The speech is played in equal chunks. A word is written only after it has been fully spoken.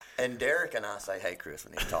And Derek and I say, hey, Chris,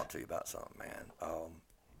 we need to talk to you about something, man.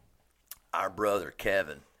 Our brother,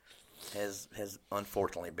 Kevin, has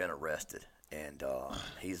unfortunately been arrested, and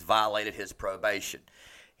he's violated his probation.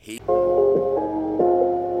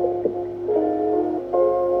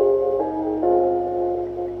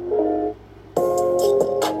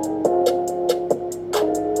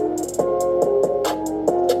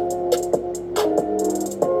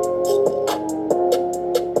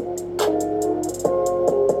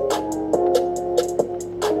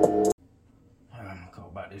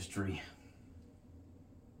 This tree.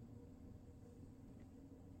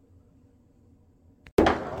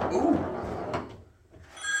 Ooh.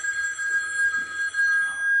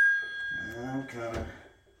 I'm coming.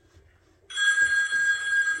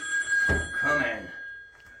 Come in.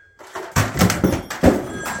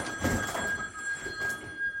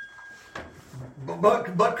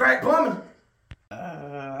 Butt crack plumbing.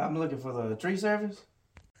 I'm looking for the tree service.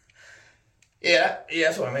 Yeah,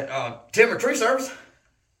 that's what I meant. Timber tree service.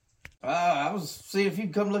 I was seeing if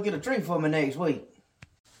you'd come look at a tree for me next week.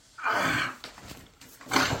 I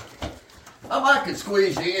might could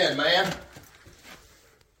squeeze you in, man.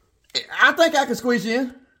 I think I can squeeze you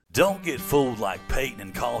in. Don't get fooled like Peyton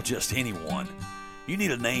and call just anyone. You need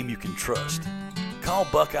a name you can trust. Call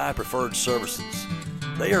Buckeye Preferred Services.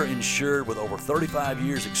 They are insured with over 35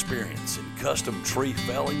 years experience in custom tree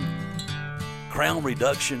felling, crown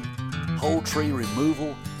reduction, whole tree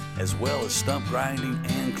removal, as well as stump grinding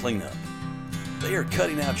and cleanup. They are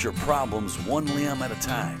cutting out your problems one limb at a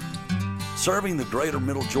time, serving the greater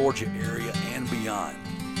Middle Georgia area and beyond.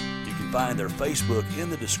 You can find their Facebook in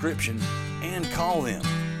the description and call them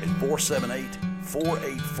at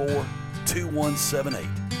 478-484-2178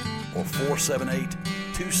 or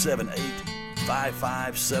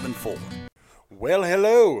 478-278-5574. Well,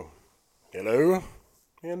 hello. Hello.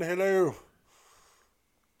 And hello.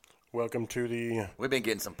 Welcome to the We've been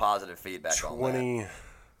getting some positive feedback on that,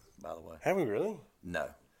 by the way. Have we really? No.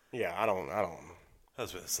 Yeah, I don't. I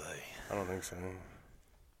was going to say. I don't think so.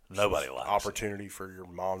 Nobody likes opportunity for your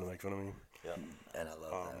mom to make fun of me. Yeah. And I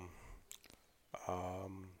love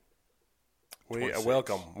that.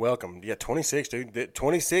 Welcome. Yeah, 26, dude.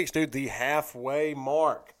 26, dude. The halfway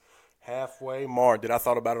mark. Dude, I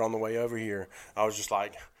thought about it on the way over here. I was just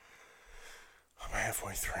like, I'm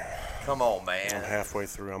halfway through. Come on, man. I'm halfway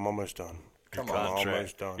through. I'm almost done. Come I'm on.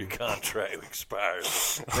 almost done. Your contract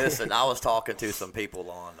expires. Listen, I was talking to some people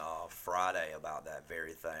on Friday about that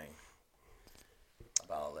very thing.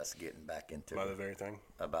 About let's getting back into About the very thing.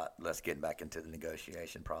 About let's getting back into the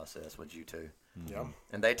negotiation process with you two. Yeah.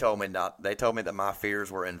 And they told me that my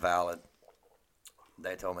fears were invalid.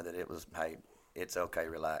 They told me that it was, hey, it's okay,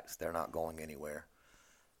 relax. They're not going anywhere.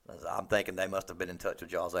 I'm thinking they must have been in touch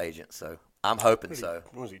with y'all's agent, so I'm hoping so.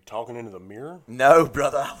 Was he talking into the mirror? No,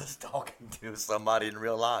 brother, I was talking to somebody in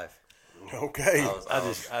real life. Okay. I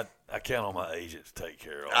count on my agent to take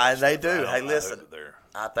care of all They stuff. do. Hey, listen,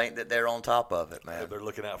 I I think that they're on top of it, man. they're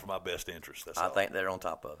looking out for my best interest. That's I all. think they're on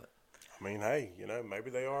top of it. I mean, hey, maybe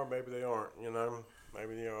they are, maybe they aren't,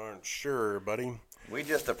 Maybe they aren't sure, buddy. We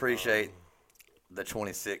just appreciate the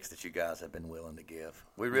 26 that you guys have been willing to give.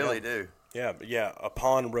 We really do. Yeah, but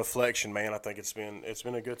upon reflection, man, I think it's been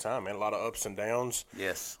a good time, man. A lot of ups and downs.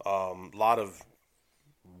 Yes. A lot of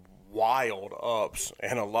wild ups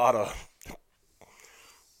and a lot of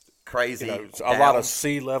crazy. A lot of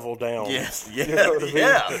sea level downs. Yes. Yeah. You know what I mean?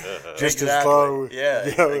 Yeah. Just exactly. as low. Yeah.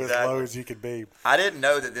 As low as you could be. I didn't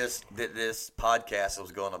know that this podcast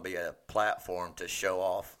was going to be a platform to show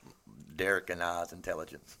off Derek and I's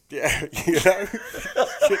intelligence. Yeah.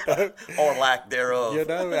 Or lack thereof.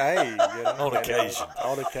 Hey. On occasion.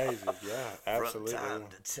 On occasion, yeah. Absolutely. From time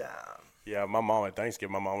to time. Yeah, my mom at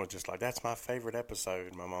Thanksgiving, my mom was just like, "That's my favorite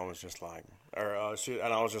episode." My mom was just like, and I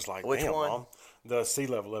was just like, Which "Damn, one? Mom, the sea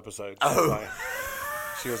level episode." Oh.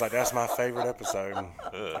 She was like, "That's my favorite episode," and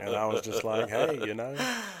I was just like, "Hey, She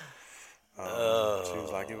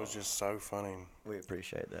was like, "It was just so funny." We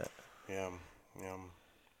appreciate that. Yeah.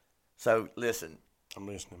 So listen, I'm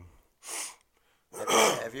listening.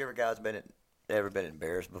 have you guys ever been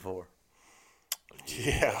embarrassed before?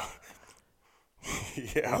 Yeah.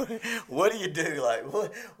 Yeah. What do you do? Like,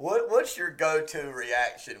 what's your go-to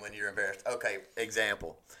reaction when you're embarrassed? Okay,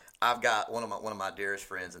 example. I've got one of my dearest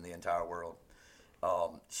friends in the entire world.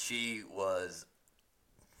 She was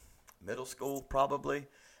middle school probably,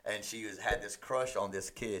 and she had this crush on this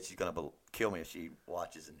kid. She's gonna kill me if she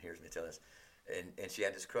watches and hears me tell this. And she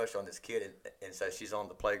had this crush on this kid, and so she's on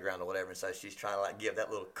the playground or whatever, and so she's trying to like give that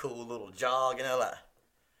little cool little jog, like.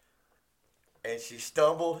 And she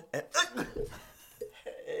stumbled, and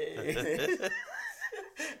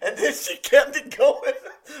and then she kept it going.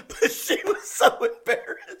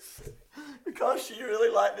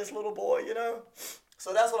 this little boy, you know?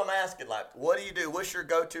 So that's what I'm asking. Like, what do you do? What's your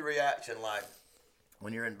go-to reaction, like,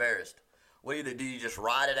 when you're embarrassed? What do you do? Do you just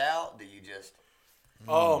ride it out? Do you just...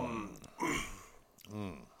 I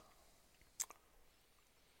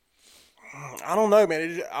don't know,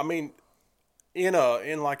 man. I mean,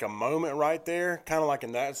 in like a moment right there, kind of like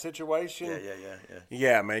in that situation. Yeah.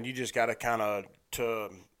 Yeah, man. You just got to kind of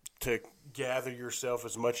to gather yourself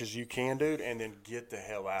as much as you can, dude, and then get the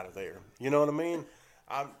hell out of there. You know what I mean?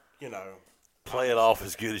 Play it off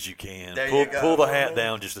as good as you can. There you go. Pull the hat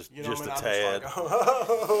down just a You know what I mean? tad. I'm just like,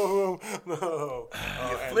 oh, no.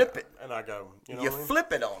 You flip it. And I go, you know You what I mean?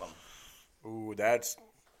 flip it on them. Ooh, that's,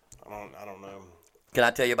 I don't know. Can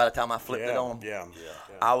I tell you about the time I flipped it Yeah, on them?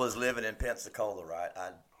 yeah. I was living in Pensacola, right?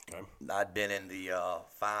 Okay. I'd been in the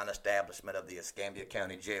fine establishment of the Escambia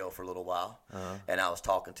County Jail for a little while, and I was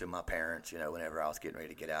talking to my parents, you know, whenever I was getting ready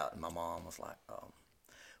to get out, and my mom was like,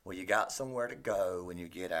 well, you got somewhere to go when you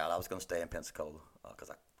get out. I was going to stay in Pensacola because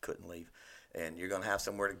I couldn't leave, and you're going to have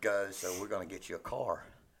somewhere to go, so we're going to get you a car.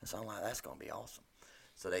 And so I'm like, that's going to be awesome.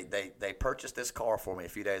 So they purchased this car for me a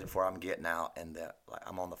few days before I'm getting out, and like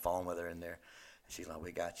I'm on the phone with her in there. She's like,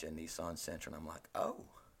 we got you a Nissan Sentra. And I'm like, oh,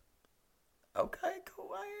 okay, cool.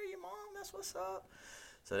 I hear you, Mom. That's what's up.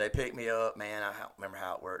 So they picked me up, man. I don't remember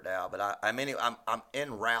how it worked out. But I'm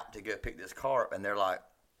en route to go pick this car up, and they're like,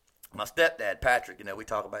 my stepdad, Patrick, you know, we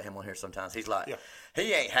talk about him on here sometimes. He's like,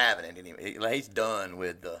 he ain't having it anymore. He's done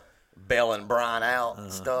with the Bell and Brine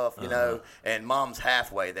out stuff, you know, and Mom's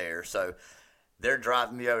halfway there. So they're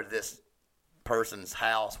driving me over to this person's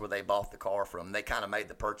house where they bought the car from. They kind of made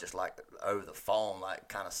the purchase like over the phone, like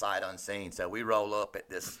kind of sight unseen. So we roll up at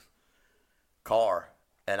this car,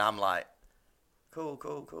 and I'm like, cool,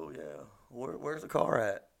 yeah. Where's the car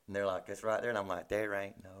at? And they're like, it's right there. And I'm like, there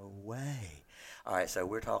ain't no way. All right, so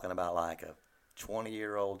we're talking about like a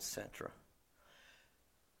 20-year-old Sentra.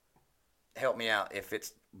 Help me out. If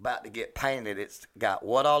it's about to get painted, it's got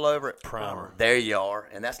what all over it? Primer. There you are.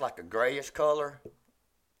 And that's like a grayish color.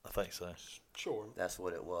 I think so. Sure. That's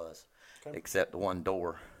what it was. Okay. Except the one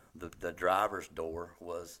door, the driver's door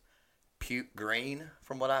was puke green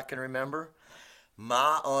from what I can remember.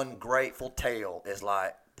 My ungrateful tail is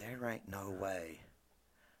like, there ain't no way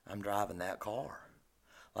I'm driving that car.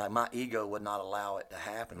 Like, my ego would not allow it to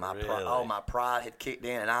happen. Really? My pride had kicked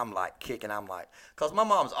in, and I'm like kicking. I'm like, because my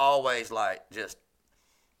mom's always like just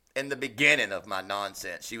in the beginning of my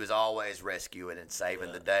nonsense, she was always rescuing and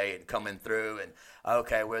saving the day and coming through and,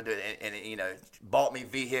 okay, we'll do it. And, you know, bought me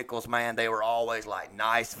vehicles, man. They were always like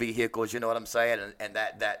nice vehicles, you know what I'm saying? And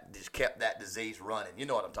that just kept that disease running. You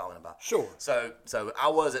know what I'm talking about. Sure. So I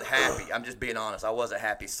wasn't happy. I'm just being honest. I wasn't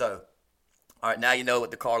happy. So, all right, now you know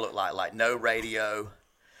what the car looked like. Like no radio,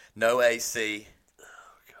 no AC.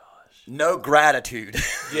 No gratitude.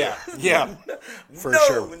 Yeah, for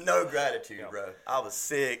sure. No gratitude, bro. I was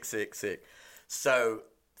sick. So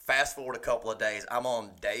fast forward a couple of days, I'm on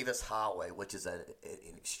Davis Highway, which is an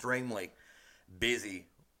extremely busy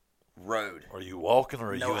road. Are you walking or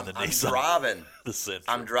are you in the Nissan? I'm driving the Sentra.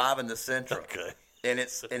 I'm driving the Sentra. Okay. And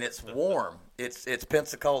it's warm. It's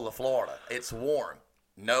Pensacola, Florida. It's warm.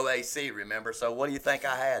 No AC, remember? So what do you think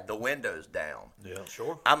I had? The windows down. Yeah,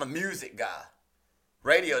 Sure. I'm a music guy.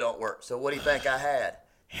 Radio don't work. So what do you think I had?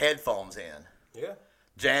 Headphones in. Yeah.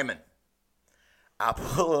 Jamming. I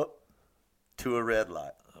pull up to a red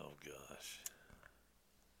light. Oh, gosh.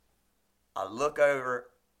 I look over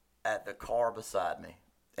at the car beside me,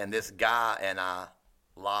 and this guy and I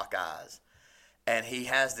lock eyes. And he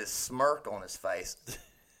has this smirk on his face.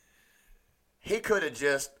 He could have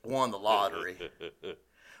just won the lottery.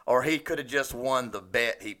 Or he could have just won the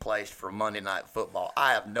bet he placed for Monday Night Football.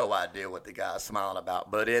 I have no idea what the guy's smiling about.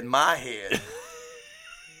 But in my head,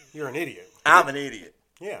 You're an idiot. I'm an idiot.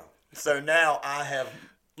 Yeah. So now I have...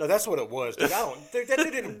 No, that's what it was. Dude, that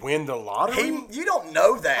dude didn't win the lottery. You don't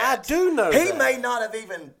know that. I do know He that. may not have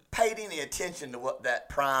even paid any attention to what that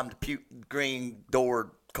primed puke green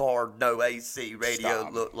door car, no AC radio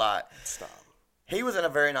Stop. looked like. Stop. He was in a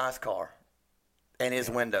very nice car, and his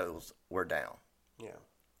windows were down. Yeah.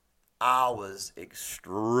 I was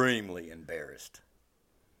extremely embarrassed.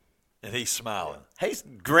 And he's smiling. He's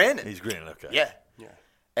grinning. He's grinning, okay. Yeah. Yeah.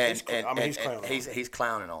 And, He's and clowning. he's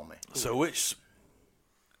clowning on me. So which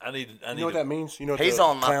I need You know what that means? You know what He's the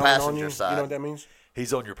on my clowning passenger on you? side. You know what that means?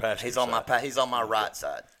 He's on your passenger He's on side. he's on my right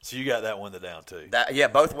side. So you got that window down too. Yeah,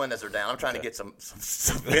 both windows are down. I'm trying to get some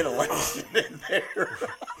ventilation in there.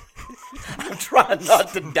 I'm trying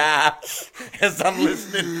not to die as I'm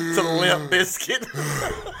listening to Limp Bizkit.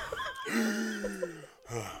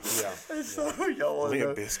 Yeah. So y'all want to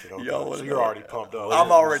Limp Bizkit. Okay. y'all wanna So you're know. already pumped up.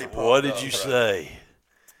 I'm already pumped What did up. you say?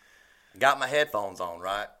 got my headphones on,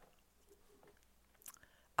 right?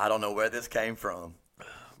 I don't know where this came from,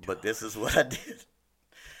 but this is what I did.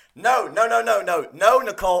 No,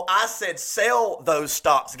 Nicole. I said sell those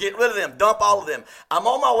stocks. Get rid of them. Dump all of them. I'm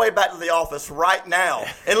on my way back to the office right now.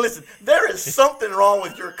 And listen, there is something wrong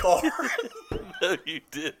with your car. No, you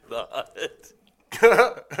did not.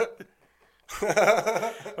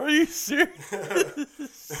 Are you serious?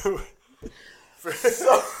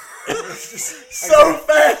 So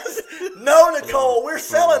fast. No, Nicole, we're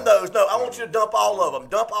selling those. No, I want you to dump all of them.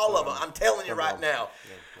 Dump all of them. I'm telling you right now.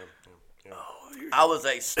 I was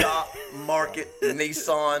a stock market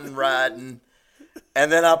Nissan riding,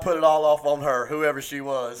 and then I put it all off on her, whoever she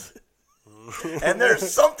was. And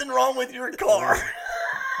there's something wrong with your car.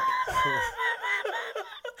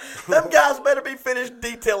 Them guys better be finished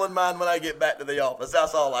detailing mine when I get back to the office.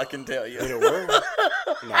 That's all I can tell you. Did it work?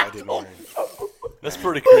 No, it didn't work. That's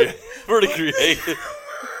pretty creative.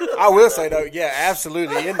 I will say though, yeah,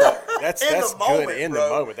 absolutely. That's moment, good in bro. the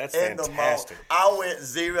moment. That's fantastic. I went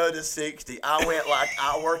 0 to 60. I went like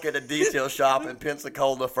I work at a detail shop in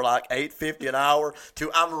Pensacola for like $8.50 an hour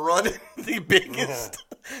to I'm running the biggest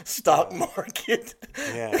stock market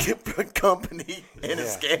company in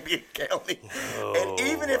Escambia County. And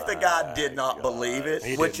even if the guy did not believe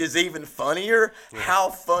it, which is even funnier, how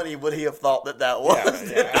funny would he have thought that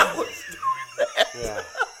was? That I was doing that. Yeah.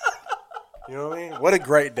 You know what I mean? What a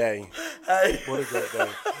great day. Hey. What a great day.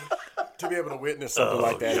 To be able to witness something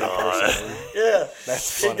like that in person. Yeah.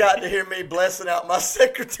 That's funny. He got to hear me blessing out my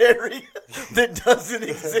secretary that doesn't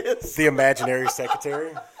exist. The imaginary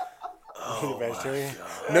secretary.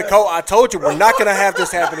 Nicole, I told you we're not going to have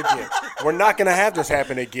this happen again. We're not going to have this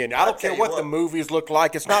happen again. I don't care what the movies look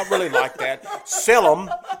like. It's not really like that. Sell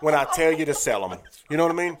them when I tell you to sell them. You know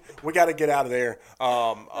what I mean? We got to get out of there.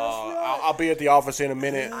 I'll be at the office in a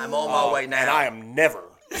minute. I'm on my way now. And I am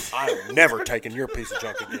never taking your piece of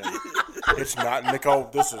junk again. It's not,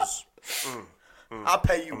 Nicole, this is... I'll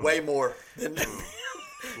pay you way more than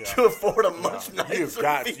to afford a much nicer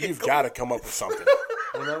vehicle. You've got to come up with something.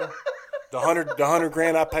 You know? The $100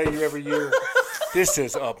 grand I pay you every year, this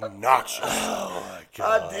is obnoxious. Oh my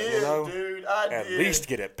God! I did, dude. I did. At least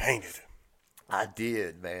get it painted. I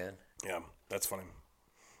did, man. Yeah, that's funny.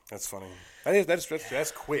 That's funny.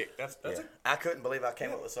 That's quick. That's I couldn't believe I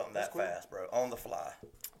came up with something that fast, bro. On the fly.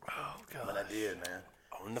 Oh God! But I did, man.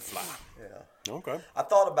 On the fly. Yeah. Okay. I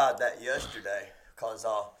thought about that yesterday because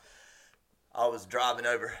I was driving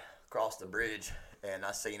over across the bridge and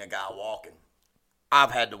I seen a guy walking.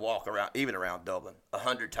 I've had to walk around, even around Dublin,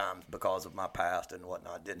 100 times because of my past and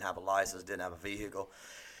whatnot. Didn't have a license, didn't have a vehicle.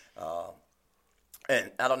 And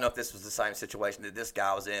I don't know if this was the same situation that this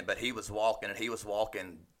guy was in, but he was walking, and he was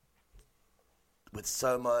walking with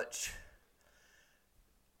so much.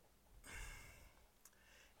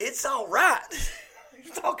 It's all right.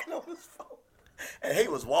 He's talking on his phone. And he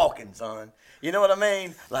was walking, son. You know what I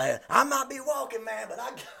mean? Like, I might be walking, man, but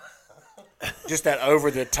I got... Just that over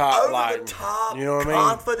the top, you know what I mean?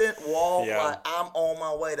 Confident walk, like I'm on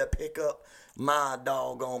my way to pick up my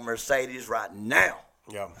doggone Mercedes right now.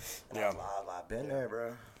 Yeah. I've been there,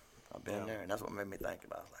 bro. I've been there, and that's what made me think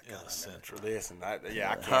about it. Like, Central. Listen, I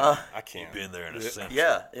can't. You've been there in a Central.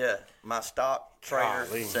 Yeah. My stock trainer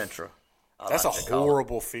Central. That's a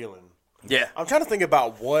horrible feeling. Yeah. I'm trying to think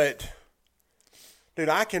about what, dude.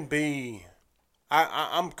 I can be.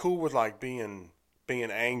 I'm cool with like being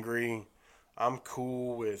angry. I'm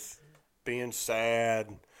cool with being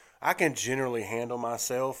sad. I can generally handle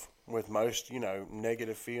myself with most,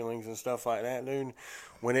 negative feelings and stuff like that, dude.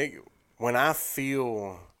 When I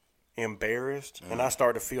feel embarrassed and I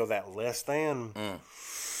start to feel that less than.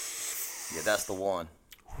 Yeah, that's the one.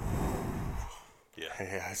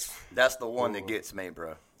 Yeah. That's the one that gets me,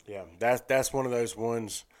 bro. Yeah, that's one of those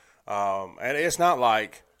ones. And it's not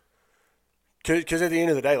like, because at the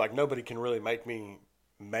end of the day, like nobody can really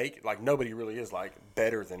nobody really is like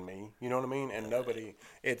better than me. You know what I mean? And nobody,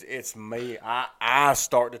 it's me. I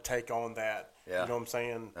start to take on that. Yeah. You know what I'm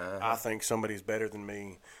saying? I think somebody's better than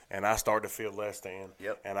me, and I start to feel less than.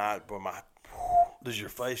 Yep. And does your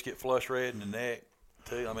face get flush red in the neck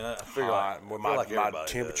too? I mean, I figure my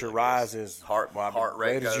temperature rises. Heart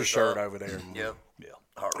rate goes as your shirt over there. Yep. Yeah.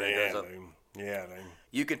 Heart rate goes up. Dude. Yeah, dude.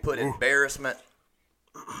 You could put embarrassment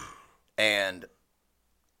and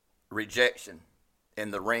rejection in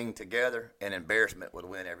the ring together, and embarrassment would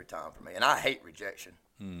win every time for me. And I hate rejection.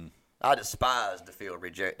 I despise to feel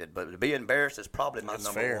rejected, but to be embarrassed is probably my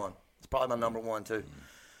number one. It's probably my number one too.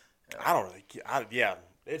 I don't really.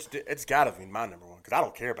 It's got to be my number one because I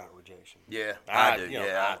don't care about rejection. Yeah, I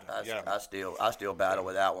do. I still battle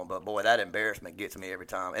with that one, but boy, that embarrassment gets me every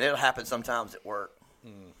time, and it'll happen sometimes at work.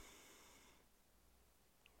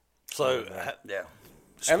 So, Yeah.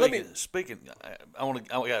 Speaking, I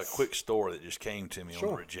got a quick story that just came to me on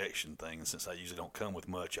the rejection thing. And since I usually don't come with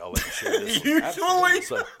much, I'll let you share this. Usually.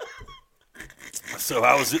 So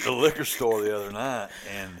I was at the liquor store the other night,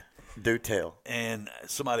 and Do tell. and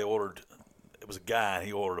somebody ordered. It was a guy, and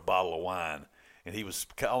he ordered a bottle of wine, and he was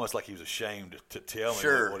almost like he was ashamed to tell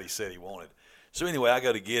me what he said he wanted. So anyway, I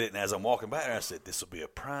go to get it, and as I'm walking back there, I said, "This will be a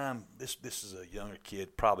prime. This is a younger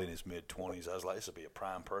kid, probably in his mid-20s." I was like, "This will be a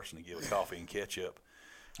prime person to give a coffee and ketchup,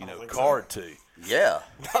 card to." Yeah.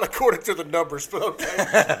 Not according to the numbers, but okay.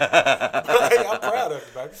 But hey, I'm proud of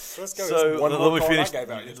you, baby. Let's go. So let me finish.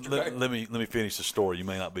 Let Let me finish the story. You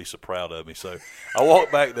may not be so proud of me. So I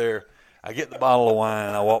walk back there. I get the bottle of wine.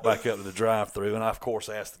 And I walk back up to the drive-thru, and I of course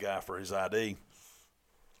asked the guy for his ID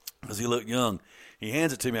because he looked young. He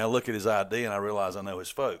hands it to me. I look at his ID, and I realize I know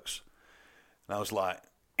his folks. And I was like,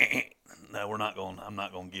 "No, we're not going. I'm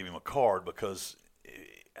not going to give him a card because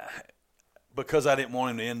I didn't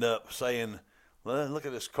want him to end up saying, well, look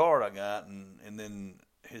at this card I got,' and then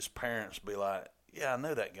his parents be like, 'Yeah, I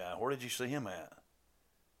know that guy. Where did you see him at?'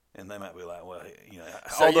 And they might be like, well,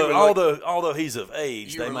 So although he's of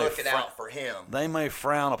age, You were looking out for him. They may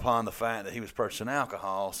frown upon the fact that he was purchasing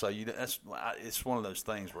alcohol. So it's one of those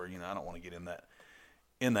things where I don't want to get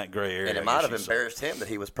in that gray area. And it might have embarrassed him that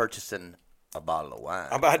he was purchasing a bottle of wine.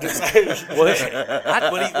 I'm about to say.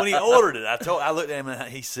 When he ordered it, I looked at him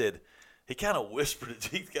and he said. He kind of whispered it.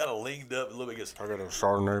 He kind of leaned up a little bit. Goes, I got a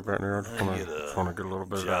Chardonnay back there. I just want to get a little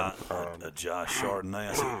bit of that. A Josh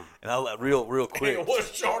Chardonnay. I said, and I real quick. It was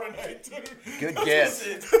Chardonnay too. Good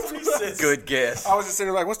guess. Good guess. I was just sitting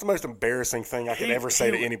there like, what's the most embarrassing thing I could ever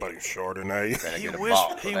say to anybody? Chardonnay.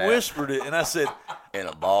 He whispered it, and I said, in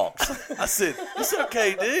a box. I said, "It's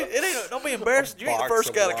okay, dude. Don't be embarrassed. You ain't the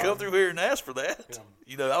first guy to come through here and ask for that."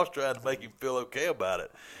 Yeah. I was trying to make him feel okay about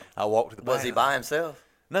it. I walked to the back. Was he by himself?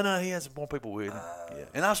 No, he has more people with him. Yeah.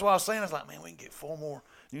 And that's what I was saying. I was like, man, we can get 4 more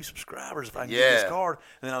new subscribers if I can get this card.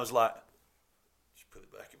 And then I was like, just put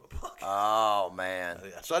it back in my pocket. Oh, man.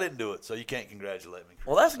 So I didn't do it. So you can't congratulate me.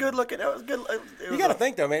 Well, that's good looking. That was good. You got to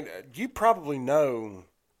think, though, man, you probably know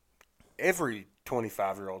every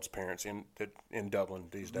 25-year-old's parents in Dublin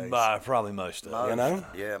these days. By probably most of them. You know?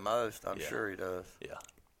 Yeah, most. I'm sure he does. Yeah.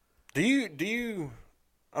 Do you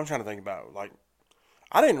I'm trying to think about, like,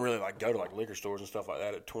 I didn't really go to liquor stores and stuff like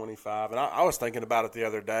that at 25, and I was thinking about it the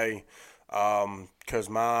other day because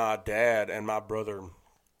my dad and my brother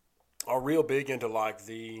are real big into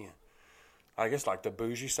the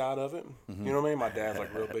bougie side of it. Mm-hmm. You know what I mean? My dad's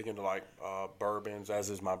real big into bourbons, as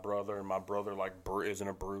is my brother, and my brother is in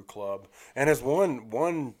a brew club and has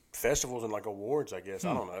won festivals and awards, I guess.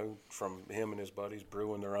 I don't know, from him and his buddies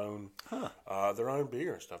brewing their own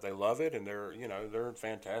beer and stuff. They love it, and they're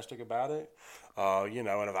fantastic about it. And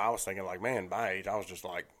if I was thinking man, my age, I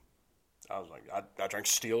drank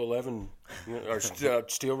Steel 11, or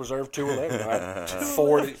Steel Reserve 211. I had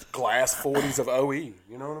 40 glass 40s of OE. You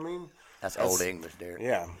know what I mean? That's old English, Derek.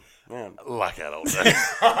 Yeah, man. Like that old days.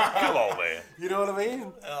 Come on, man. You know what I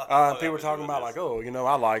mean? People were talking about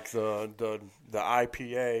I like the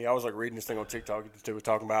IPA. I was reading this thing on TikTok. They were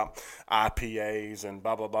talking about IPAs and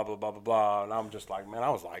blah blah blah blah blah blah blah. And I'm just man, I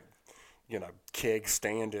was keg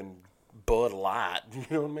standing Bud Light. You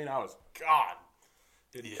know what I mean? I was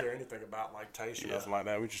didn't care anything about taste or nothing like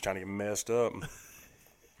that. We were just trying to get messed up.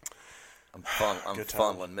 I'm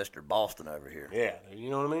funneling Mr. Boston over here. Yeah, you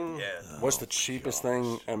know what I mean? Yeah. What's the cheapest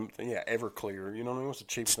thing? Everclear. You know what I mean? What's the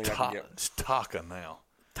cheapest thing I can get? It's Taka now.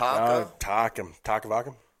 Taco? Taka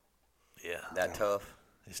vodka? Yeah. That tough?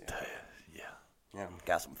 It's tough. Yeah.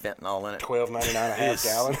 Got some fentanyl in it. $12.99 a half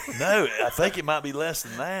gallon. No, I think it might be less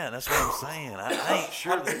than that. That's what I'm saying. I ain't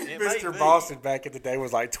sure. Mr. Boston back in the day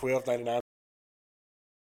was $12.99.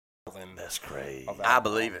 That's crazy. I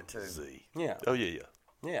believe it too. Yeah. Oh yeah.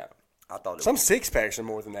 Yeah. I thought some 6-packs are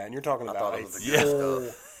more than that, and you're talking about a full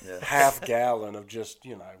half gallon of just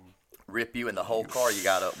rip you in the whole car you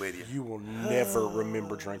got up with you. You will never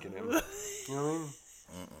remember drinking them. You know what I mean?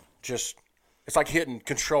 Just it's like hitting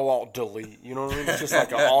Control-Alt-Delete. You know what I mean? It's just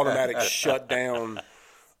like an automatic shutdown.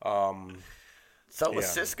 So was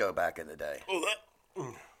Cisco back in the day.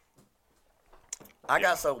 I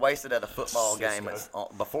got so wasted at a football game,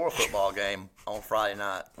 before a football game on Friday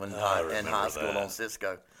night in high school on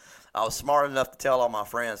Cisco. I was smart enough to tell all my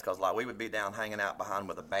friends because we would be down hanging out behind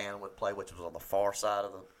where the band would play, which was on the far side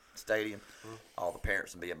of the stadium. All the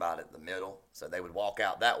parents would be about in the middle, so they would walk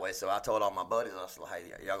out that way. So I told all my buddies, I said,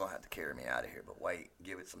 hey, y'all going to have to carry me out of here, but wait,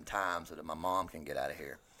 give it some time so that my mom can get out of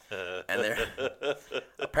here. And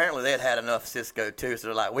apparently they had enough Cisco too, so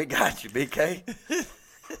they're like, we got you, BK.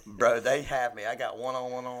 Bro, they have me. I got one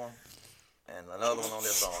on. and another one on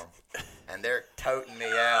this arm, and they're toting me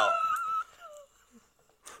out.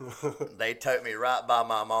 They tote me right by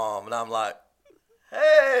my mom, and I'm like,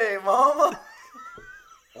 "Hey, mama,"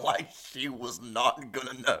 like she was not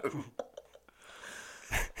gonna know.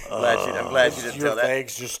 I'm glad you didn't Your tell that.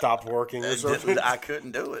 legs just stopped working or something. I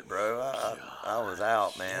couldn't do it, bro. I was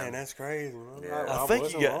out, man. Man, that's crazy.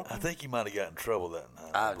 Yeah. I think you might have got in trouble that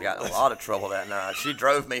night. I got in a lot of trouble that night. She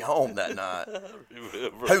drove me home that night.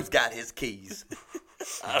 Who's got his keys?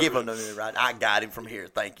 Give them to me, right? I got him from here.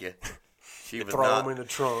 Thank you. She was Throw him in the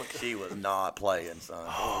trunk. She was not playing, son.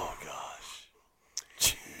 Oh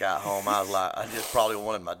gosh. Got home, I was like, I just probably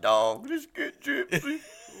wanted my dog. Just get Gypsy.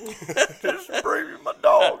 Just bring me my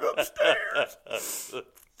dog upstairs.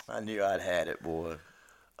 I knew I'd had it, boy.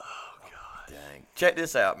 Oh God. Dang. Check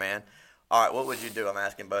this out, man. All right, what would you do? I'm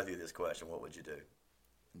asking both of you this question. What would you do?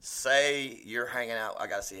 Say you're hanging out. I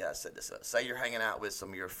got to see how I set this up. Say you're hanging out with some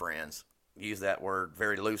of your friends. Use that word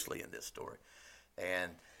very loosely in this story.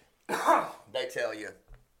 And they tell you,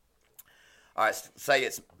 all right, say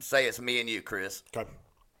it's me and you, Chris. Okay.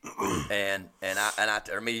 And I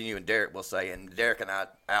or me and you and Derek will say, and Derek and I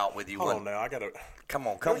out with you. Hold on now. I got to. Come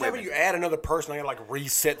with Whenever me. you add another person, I got to like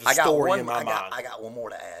reset the story in my mind. I got one more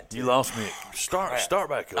to add. You lost me. Start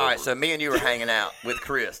back over. All right, so me and you were hanging out with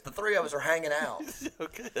Chris. The three of us are hanging out.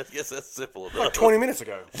 Okay, I guess that's simple enough. Like 20 minutes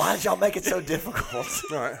ago. Why did y'all make it so difficult?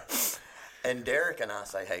 All right. And Derek and I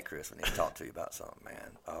say, hey, Chris, we need to talk to you about something,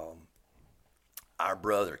 man. Our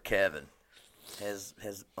brother, Kevin, has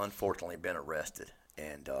unfortunately been arrested,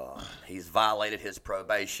 and he's violated his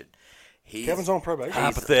probation. Kevin's on probation.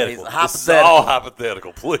 Hypothetical. He's This is all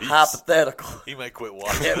hypothetical, please. Hypothetical. He may quit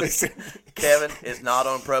watching. Kevin is not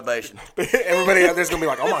on probation. Everybody out there's going to be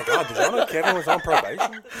like, oh, my God, did y'all know Kevin was on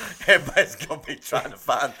probation? Everybody's going to be trying to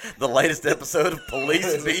find the latest episode of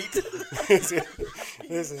Police Beat.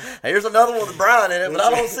 Here's another one with Brian in it, but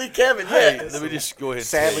I don't see Kevin yet. Let me just go ahead and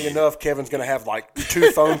Sadly enough, Kevin's going to have like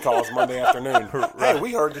 2 phone calls Monday afternoon. Hey,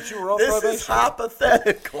 we heard that you were on This probation. is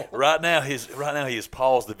hypothetical. Right now he has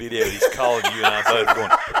paused the video. He's calling you and I both going,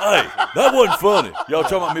 hey, that wasn't funny. Y'all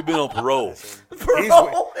talking about me being on parole.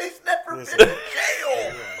 Parole? He's never been in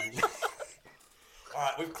jail. All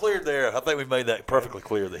right, we've cleared there. I think we've made that perfectly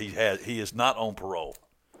clear that he is not on parole.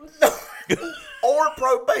 Or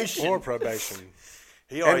probation. Or probation.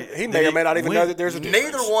 He He may or may not even know that there's a difference.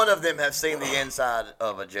 Neither one of them have seen the inside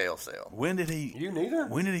of a jail cell. When did he? You neither?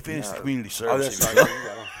 When did he finish the community Oh, service? that's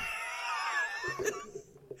right.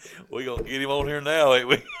 We're going to get him on here now, ain't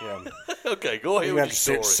we? Yeah. Okay, go ahead You with have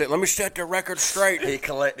your to story. let me set the record straight. He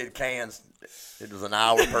collected cans. It was an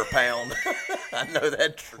hour per pound. I know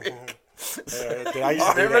that trick. I used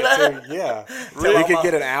to do Remember that too. Yeah. Really? You could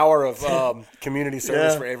get an hour of community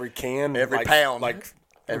service for every can. Every pound. Like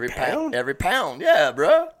Every pound. Every pound. Yeah,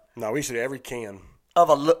 bro. No, we used to do every can. Of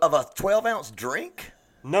a 12-ounce drink?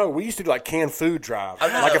 No, we used to do like canned food drive. Oh,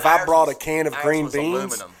 no, like if I ours brought was- a can of ours green was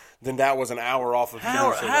beans, aluminum. then that was an hour off of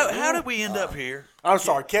How community service. how did we end up here? I'm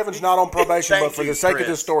sorry, Kevin's not on probation, Thank but for you, the sake of Chris.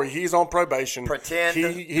 this story, he's on probation. Pretend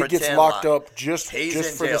he gets pretend locked like up just He's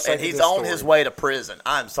just in for jail, the sake and of he's this on story. his way to prison.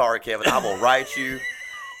 I'm sorry, Kevin. I will write you.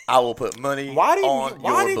 I will put money Why on didn't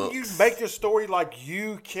your books. you make this story like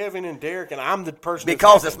you, Kevin, and Derek, and I'm the person? that's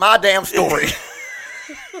Because happened? it's my damn story.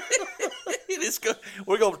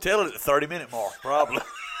 We're going to tell it at the 30-minute mark, probably.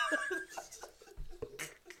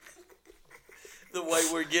 The way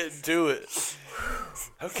we're getting to it.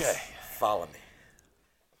 Okay. Follow me.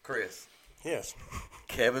 Chris, Yes.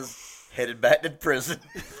 Kevin's headed back to prison.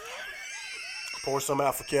 Pour some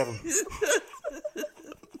out for Kevin.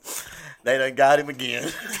 They done got him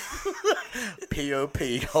again.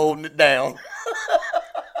 P.O.P. holding it down.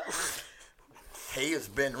 He has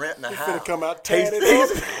been renting a He's house. gonna come out He's- tatted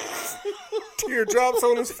he's- up, teardrops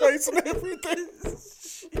on his face and everything.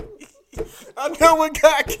 I know what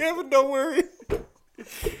got Kevin. Don't worry.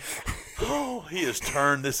 Oh, he has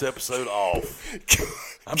turned this episode off.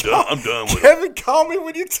 I'm done with it. Kevin, call me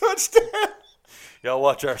when you touch that. Y'all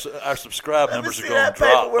watch our subscribe Let me numbers are see going that to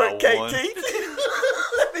drop by paperwork, one. KT.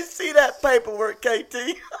 Let me see that paperwork, KT.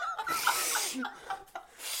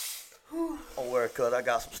 Don't worry, cuz I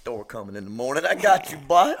got some store coming in the morning. I got you,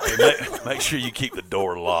 boy. Hey, make sure you keep the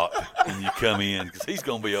door locked when you come in, because he's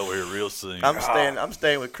going to be over here real soon. I'm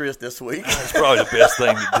staying with Chris this week. That's probably the best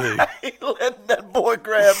thing to do. He let that boy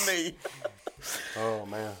grab me. Oh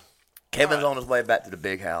man. Kevin's on his way back to the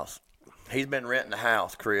big house. He's been renting a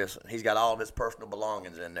house, Chris. He's got all of his personal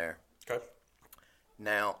belongings in there. Okay.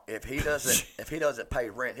 Now, if he doesn't pay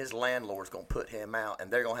rent, his landlord's gonna put him out,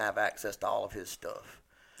 and they're gonna have access to all of his stuff.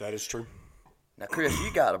 That is true. Now, Chris,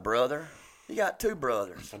 you got a brother. You got two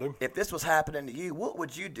brothers. I do. If this was happening to you, what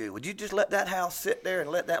would you do? Would you just let that house sit there and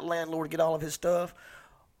let that landlord get all of his stuff?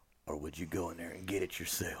 Or would you go in there and get it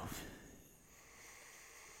yourself?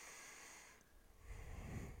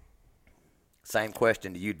 Same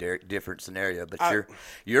question to you, Derek. Different scenario. But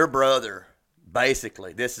your brother,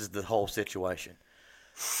 basically, this is the whole situation.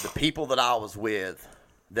 The people that I was with,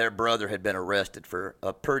 their brother had been arrested for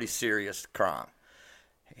a pretty serious crime.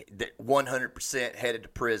 100% headed to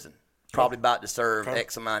prison. Probably about to serve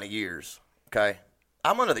X amount of years. Okay?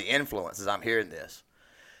 I'm under the influence as I'm hearing this.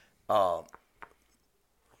 Brian,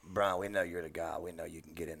 we know you're the guy. We know you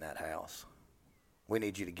can get in that house. We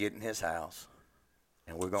need you to get in his house.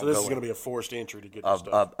 And we're going So this is going to be a forced entry to get this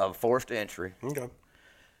stuff. A forced entry. Okay.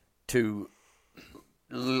 To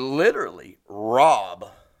literally rob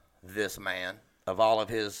this man of all of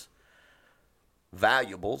his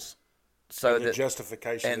valuables. So and the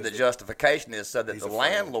justification is so that the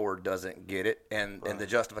landlord doesn't get it, and the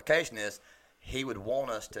justification is he would want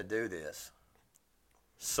us to do this.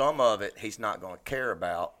 Some of it he's not going to care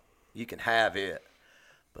about. You can have it,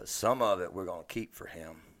 but some of it we're going to keep for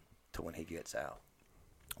him to when he gets out.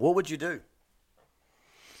 What would you do?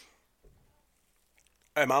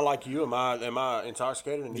 Am I like you? Am I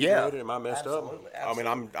intoxicated and inebriated? Am I messed absolutely, up? I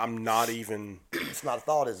mean, I'm not even. It's not a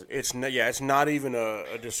thought, is it? It's not even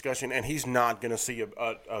a discussion, and he's not going to see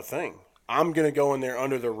a thing. I'm going to go in there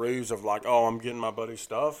under the ruse of like, oh, I'm getting my buddy's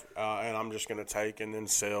stuff, and I'm just going to take and then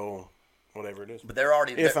sell whatever it is. But they're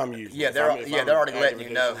already I'm using. Yeah, they're already letting you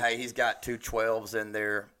know. Hey, he's got two 12s in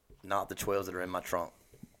there, not the 12s that are in my trunk.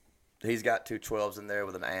 He's got two 12s in there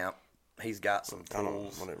with an amp. He's got some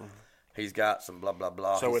tools. Whatever. He's got some blah, blah,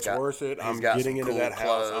 blah. So it's worth it. I'm getting into that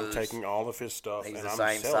house. I'm taking all of his stuff. He's and the I'm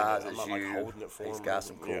same selling size it. I'm as not you. like holding it for him. He's got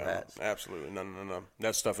some cool hats. Absolutely. No.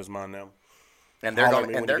 That stuff is mine now. And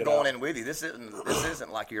they're going in with you. This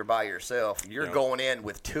isn't like you're by yourself. You're going in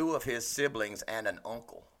with two of his siblings and an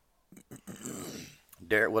uncle.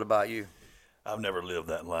 Derek, what about you? I've never lived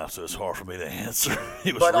that life, so it's hard for me to answer.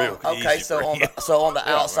 It was But real okay, easy so for on the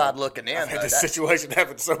outside looking in, though, This situation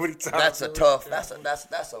happened so many times. that's a tough. That's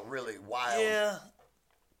a really wild. Yeah.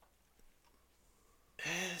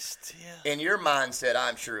 Yeah. In your mindset,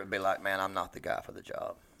 I'm sure it'd be like, man, I'm not the guy for the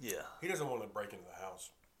job. Yeah. He doesn't want to break into the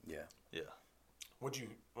house. Yeah. Yeah. Would you?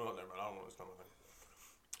 Well, never mind. I don't want to stomach thing.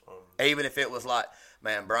 Even if it was like,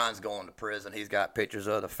 man, Brian's going to prison. He's got pictures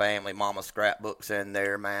of the family, mama's scrapbooks in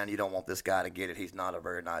there, man. You don't want this guy to get it. He's not a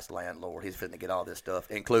very nice landlord. He's fitting to get all this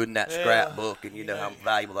stuff, including that scrapbook, and you know how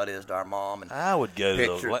valuable that is to our mom. And I would go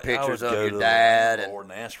to pictures of your dad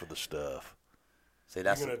and ask for the stuff. See,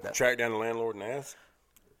 that's going to track down the landlord and ask?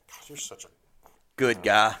 Gosh, you're such a good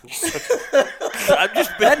guy.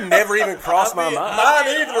 That never even crossed my mind. Mine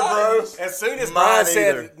either, bro. As soon as Brian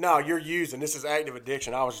said, no, you're using, this is active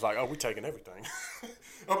addiction, I was just like, oh, we're taking everything.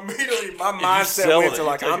 Immediately, my mindset went to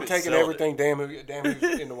like, I'm taking everything, damn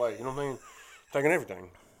who's in the way. You know what I mean? Taking everything.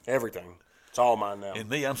 Everything. It's all mine now. And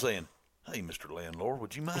me, I'm saying, hey, Mr. Landlord,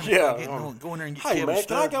 would you mind go in there and get Kevin's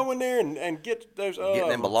stuff? Can I go in there and get those Getting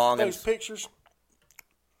them belongings. those pictures?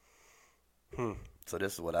 So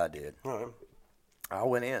this is what I did. All right. I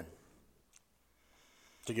went in.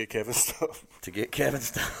 To get Kevin's stuff.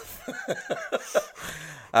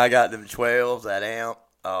 I got them 12s, that amp,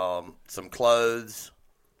 some clothes.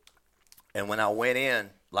 And when I went in,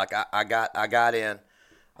 like I got in,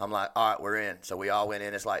 I'm like, all right, we're in. So we all went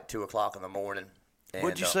in. It's like 2 o'clock in the morning. And,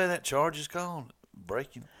 What'd you say that charge is called?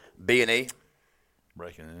 Breaking? B&E.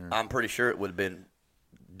 Breaking and entering. I'm pretty sure it would have been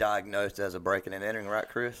diagnosed as a breaking and entering, right,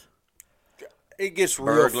 Chris? It gets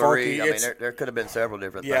Burglary. real funky. I mean, there could have been several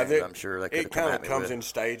different things. I'm sure they could have come at me It kind of comes with. in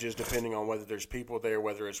stages depending on whether there's people there,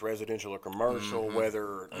 whether it's residential or commercial,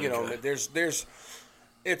 whether there's.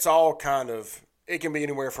 It's all kind of. It can be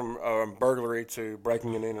anywhere from burglary to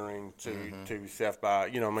breaking and entering to theft by.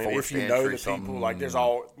 You know, I mean, Forced if you know the entry, people, like there's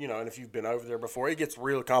all and if you've been over there before, it gets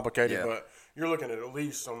real complicated. Yeah. But you're looking at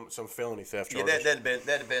least some felony theft Yeah, charges. that'd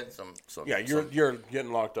have been some. Yeah, you're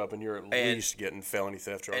getting locked up, and you're at least getting felony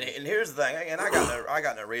theft charges. And here's the thing, and I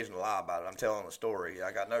got no reason to lie about it. I'm telling the story.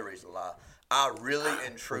 I got no reason to lie. I really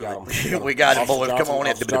and truly, we got him, boys. Come on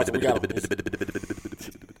in.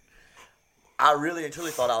 I really and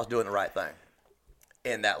truly thought I was doing the right thing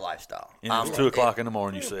in that lifestyle. And it was 2 o'clock in the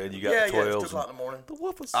morning. You said you got the 12s. Yeah, 2 o'clock in the morning. The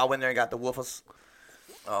woofers. I went there and got the woofers.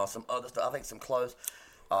 Some other stuff. I think some clothes.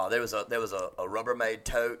 There was a Rubbermaid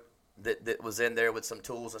tote that was in there with some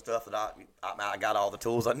tools and stuff that I got all the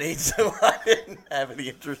tools I need, so I didn't have any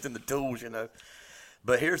interest in the tools,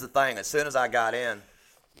 But here's the thing: as soon as I got in,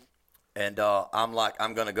 and I'm like,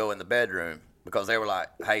 I'm gonna go in the bedroom because they were like,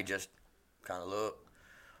 hey, just kind of look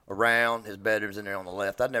around. His bedroom's in there on the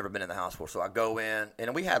left. I'd never been in the house before, so I go in,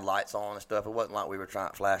 and we had lights on and stuff. It wasn't like we were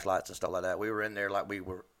trying flashlights and stuff like that. We were in there like we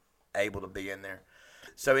were able to be in there.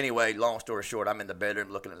 So anyway, long story short, I'm in the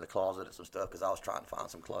bedroom looking in the closet at some stuff because I was trying to find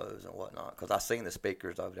some clothes and whatnot because I seen the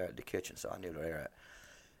speakers over there at the kitchen, so I knew where they were at.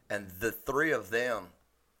 And the three of them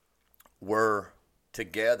were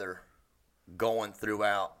together going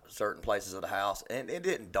throughout certain places of the house, and it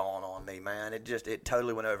didn't dawn on me, man. It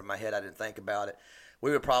totally went over my head. I didn't think about it.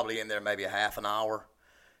 We were probably in there maybe a half an hour,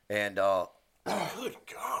 and good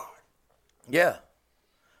God. Yeah,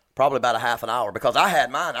 probably about a half an hour because I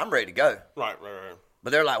had mine. I'm ready to go. Right. But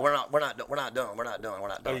they're like, we're not done.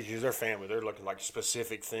 Because they're family. They're looking like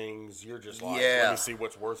specific things. You're just like, Yeah. let me see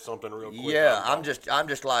what's worth something real quick. Yeah, I'm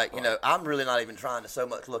just like, you know, I'm really not even trying to so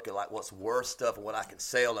much look at like what's worth stuff and what I can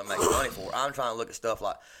sell and make money for. I'm trying to look at stuff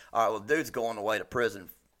like, all right, well, dude's going away to prison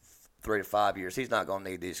 3 to 5 years. He's not going to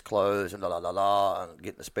need these clothes and and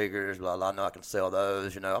getting the speakers, blah, blah. I know I can sell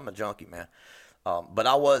those. You know, I'm a junkie, man. But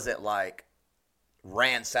I wasn't like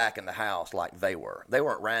ransacking the house like they were. They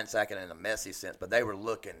weren't ransacking in a messy sense, but they were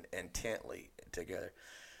looking intently together.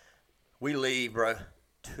 We leave, bro.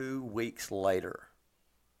 2 weeks later,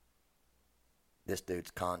 this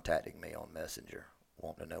dude's contacting me on Messenger,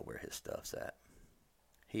 wanting to know where his stuff's at.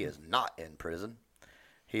 He is not in prison.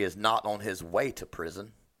 He is not on his way to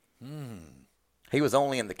prison. He was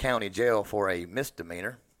only in the county jail for a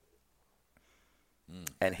misdemeanor.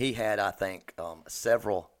 And he had, I think,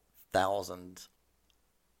 several thousands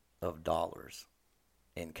of dollars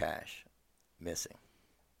in cash missing.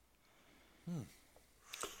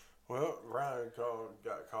 Well, Ryan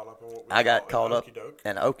got caught up in what we I got call caught up okey-doke.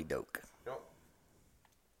 in okey doke. Yep.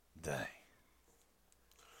 Dang.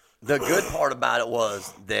 The good part about it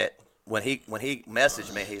was that when he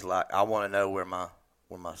messaged me, he's like, I want to know where my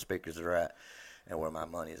speakers are at and where my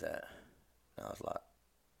money's at. And I was like,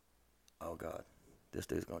 oh God, this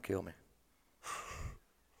dude's gonna kill me.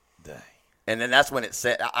 Dang. And then that's when it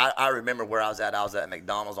said, I remember where I was at. I was at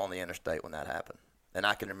McDonald's on the interstate when that happened. And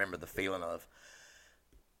I can remember the feeling of,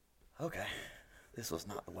 okay, this was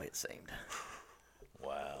not the way it seemed.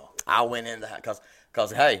 Wow. I went in the house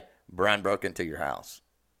because, hey, Brian broke into your house.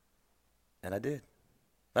 And I did.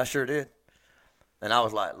 I sure did. And I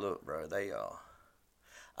was like, look, bro,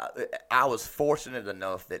 I was fortunate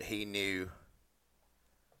enough that he knew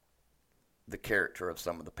the character of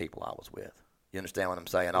some of the people I was with. You understand what I'm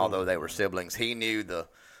saying? Although they were siblings, he knew the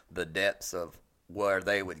depths of where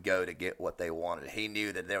they would go to get what they wanted. He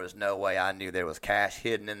knew that there was no way I knew there was cash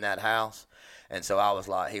hidden in that house. And so I was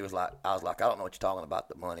like, I don't know what you're talking about,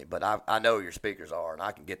 the money, but I know where your speakers are, and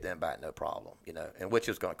I can get them back no problem, you know, and which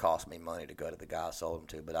was going to cost me money to go to the guy I sold them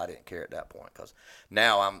to, but I didn't care at that point because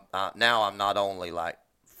now I'm not only like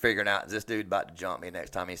figuring out, is this dude about to jump me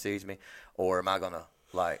next time he sees me, or am I going to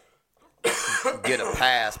like get a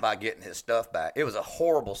pass by getting his stuff back? It was a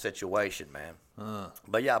horrible situation, man.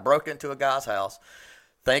 But yeah, I broke into a guy's house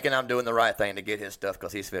thinking I'm doing the right thing to get his stuff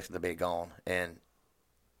because he's fixing to be gone, and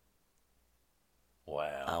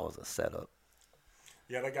wow, I was a setup.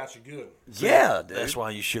 Yeah, they got you good. Yeah, dude. That's why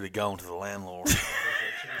you should have gone to the landlord.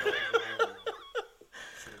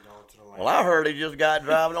 Well, I heard he just got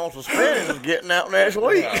driving on suspended and getting out next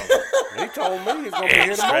week. He told me he's going to be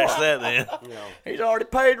here tomorrow. Scratch that then. He's already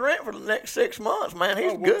paid rent for the next 6 months, man.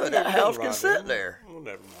 He's good. That house can sit there. Well,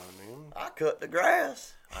 never mind him. I cut the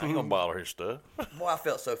grass. I ain't gonna bother his stuff. Boy, I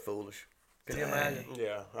felt so foolish. Can you imagine?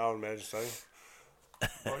 Yeah, I would imagine so.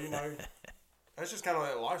 Well, you know, that's just kind of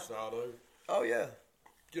that lifestyle, though. Oh, yeah.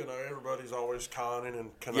 You know, everybody's always conning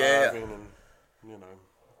and conniving, and you know,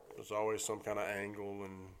 there's always some kind of angle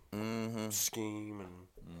and scheme, and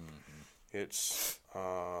it's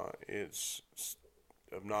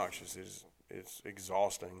obnoxious. It's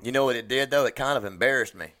exhausting. You know what it did, though? It kind of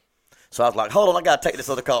embarrassed me. So I was like, hold on, I got to take this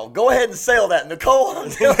other call. Go ahead and sell that, Nicole.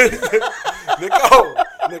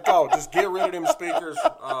 Nicole, just get rid of them speakers.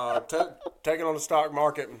 Take it on the stock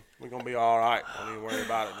market, and we're going to be all right. Don't even worry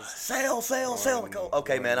about it. Just Sell, Nicole.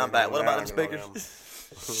 Okay, man, I'm back. What about them speakers?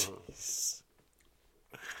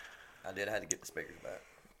 I had to get the speakers back.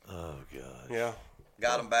 Oh God. Yeah.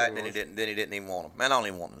 Got them back, then he didn't even want them. Man, I don't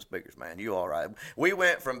even want them speakers, man. You all right? We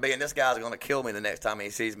went from being this guy's going to kill me the next time he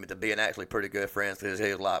sees me to being actually pretty good friends because he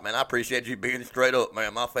was like, man, I appreciate you being straight up,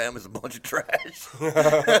 man. My family's a bunch of trash.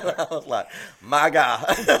 I was like, my guy.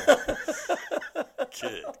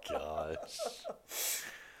 Good gosh.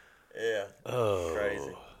 Yeah. Oh.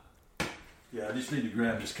 Crazy. Yeah, I just need to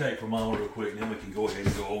grab this cake for Mama real quick, and then we can go ahead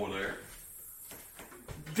and go over there.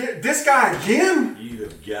 This guy again? You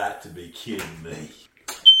have got to be kidding me.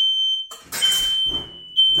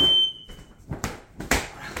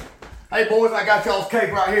 Hey, boys, I got y'all's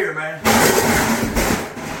cake right here, man.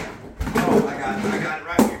 Oh, I got it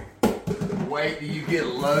right here. Wait till you get a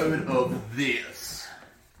load of this.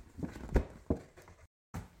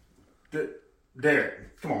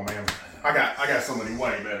 Derek, come on, man. I got somebody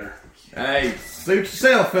way better. Hey, suit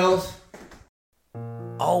yourself, fellas.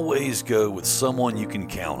 Always go with someone you can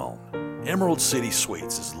count on. Emerald City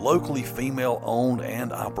Sweets is locally female owned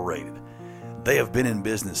and operated. They have been in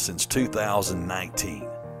business since 2019.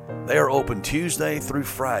 They are open Tuesday through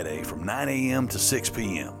Friday from 9 a.m. to 6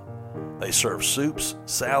 p.m. They serve soups,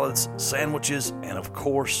 salads, sandwiches, and of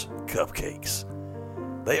course, cupcakes.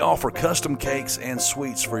 They offer custom cakes and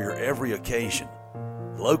sweets for your every occasion.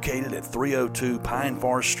 Located at 302 Pine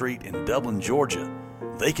Forest Street in Dublin, Georgia,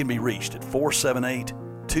 they can be reached at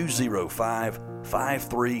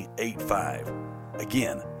 478-205-5385.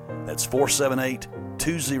 Again, that's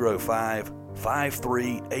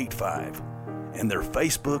 478-205-5385. And their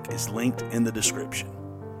Facebook is linked in the description.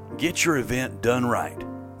 Get your event done right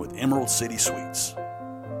with Emerald City Sweets.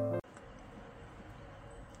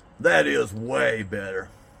 That is way better.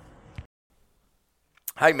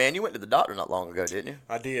 Hey, man, you went to the doctor not long ago, didn't you?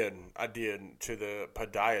 I did. To the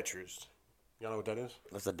podiatrist. Y'all know what that is?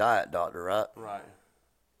 That's a diet doctor, right? Right.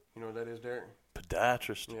 You know what that is, Derek?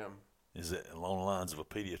 Podiatrist? Yeah. Is it along the lines of a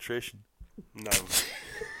pediatrician? No.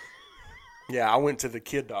 Yeah, I went to the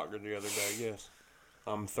kid doctor the other day, yes.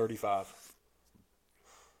 I'm 35.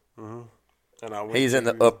 Mm-hmm. And I went He's in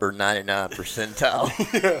the upper 99 percentile.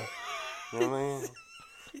 Yeah. You know what I mean?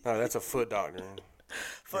 No, that's a foot doctor.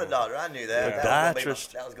 Foot doctor, I knew that. Yeah.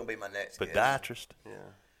 Podiatrist. That was going to be my next guess. Podiatrist? Yeah.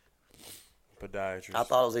 Podiatrist. I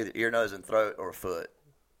thought it was either ear, nose, and throat or foot.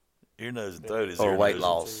 Ear, nose, and throat is Or ear, weight nose,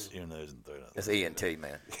 loss. Ear, nose, and throat. It's ENT,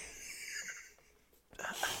 man.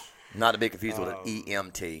 Not to be confused with an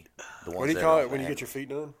EMT. The What do you call it when you get your feet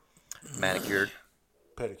done? manicured?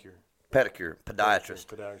 Pedicure. Pedicure. Podiatrist.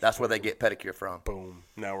 Podiatrist. That's where they get pedicure from. Boom.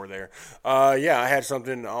 Now we're there. Yeah, I had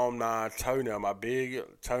something on my toenail, my big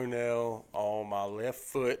toenail on my left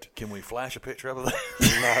foot. Can we flash a picture of that?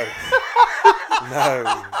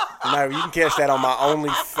 No, you can catch that on my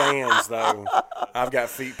OnlyFans, though. I've got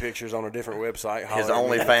feet pictures on a different website. His Holler at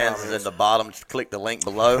me in the OnlyFans is comments. in the bottom. Just click the link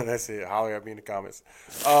below. That's it. Holler at me in the comments.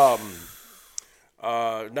 No,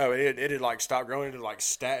 it had like stopped growing. It had like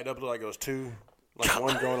stacked up like it was two, like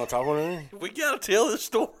one growing on top of another. We got to tell this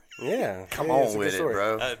story. Yeah. Come yeah, it's on a with good it, story.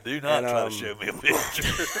 bro. Do not And, try to show me a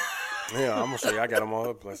picture. Yeah, I'm gonna show you. I got them all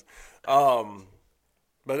over the place.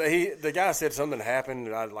 But the guy said something happened,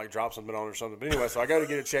 and I like dropped something on or something. But anyway, so I go to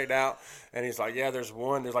get it checked out, and he's like, "Yeah, there's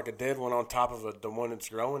like a dead one on top of the one that's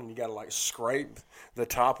growing, and you got to like scrape the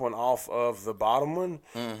top one off of the bottom one."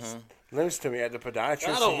 Mm-hmm. Listen to me at the podiatrist.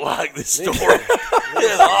 I don't like this story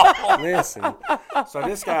at all. Listen. So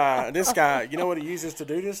this guy, you know what he uses to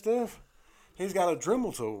do this stuff? He's got a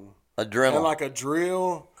Dremel tool. A Dremel. And like a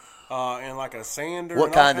drill, and like a sander. What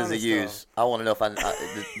and all kind does he of use? stuff. I want to know if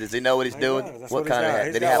does he know what he's doing? does. That's What what he's kind got. of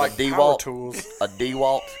He's did he got, have like, a power DeWalt? tools. A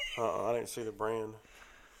DeWalt? I didn't see the brand.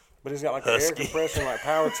 But he's got like the air compression, like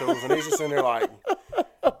power tools, and he's just in there like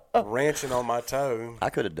wrenching on my toe. I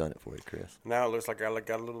could have done it for you, Chris. Now it looks like I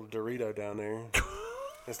got a little Dorito down there.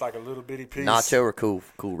 It's like a little bitty piece. Nacho or Cool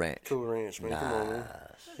Ranch? Cool Ranch, man. Come on, man.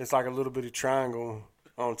 It's like a little bitty triangle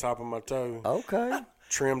on top of my toe. Okay.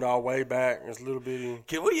 Trimmed all way back. It's a little bitty.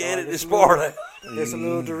 Can we edit it's this a part little- out? It's a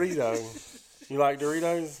little Dorito. You like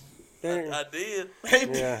Doritos? Derek? I did.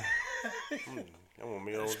 Yeah. I want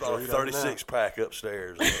me old It's about a Dorito 36 pack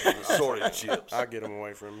upstairs. Assorted chips. I'll get them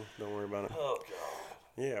away from you. Don't worry about it. Oh, God.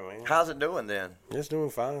 Yeah, man. How's it doing then? It's doing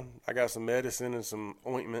fine. I got some medicine and some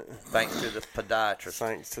ointment. Thanks to the podiatrist.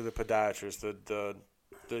 Thanks to the podiatrist,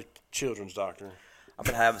 the children's doctor. I've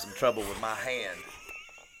been having some trouble with my hand.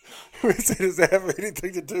 Does that have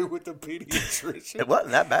anything to do with the pediatrician? It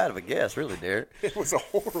wasn't that bad of a guess, really, Derek. It was a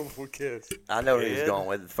horrible kiss. I know what he was going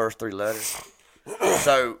with, the first three letters.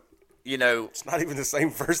 So, you know, It's not even the same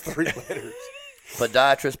first three letters.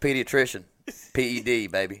 podiatrist, pediatrician,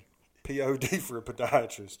 PED, baby. POD for a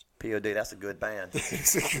podiatrist. POD, that's a good band.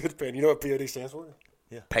 It's a good pen. You know what POD stands for?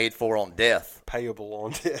 Paid for on death. Payable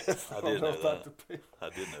on death. I did know that. I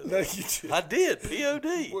did know No, that. you did. I did.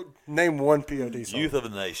 POD. Name one POD song. Youth of a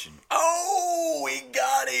Nation. Oh, he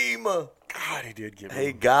got him. God, he did get me.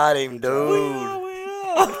 He got him, dude.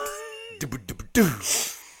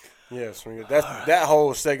 Yes, that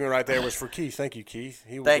whole segment right there was for Keith. Thank you, Keith.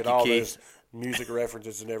 He will Thank get you, all Keith. those music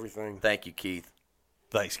references and everything. Thank you, Keith.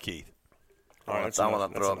 Thanks, Keith. All right, I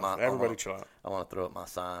want to throw up enough. my. Everybody chill out. I want to throw up my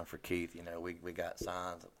sign for Keith. You know, we got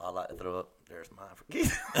signs. I like to throw up. There's mine for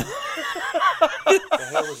Keith. The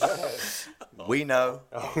hell was that? We know.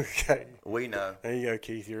 Okay. We know. There you go,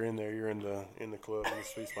 Keith. You're in there. You're in the club. In the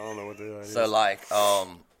sweet spot. I don't know what that is. So like, I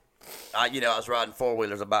was riding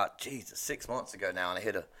 4-wheelers about 6 months ago now, and I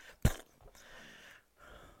hit a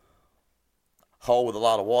hole with a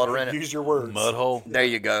lot of water in it. Use your words. Mud hole. There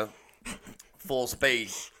you go. Full speed.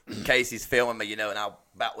 Casey's filming me, and I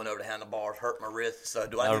about went over the handlebars, hurt my wrist. So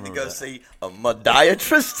do I need to go see a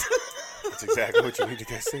podiatrist? That's exactly what you need to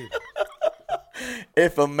go see.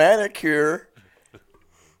 If a manicure,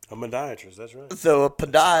 A podiatrist. That's right. so a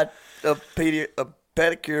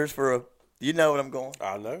pedicures for a, you know what I'm going?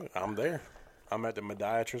 I know. I'm there. I'm at the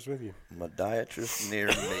podiatrist with you. Podiatrist near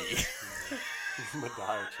me.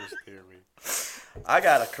 Podiatrist near me. I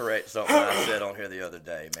gotta correct something I said on here the other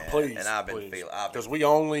day, man. Please, and I've been feeling because we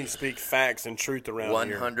only speak facts and truth around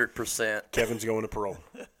here. 100%. Kevin's going to parole.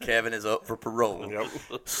 Kevin is up for parole. Yep.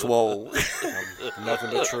 Swole.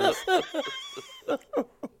 Nothing but truth.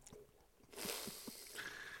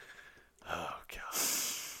 Oh God.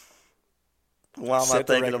 Why am Set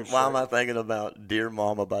the record I thinking about "Dear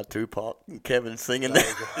Mama" by Tupac and Kevin singing that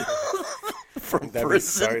from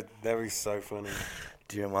prison? That'd be so funny.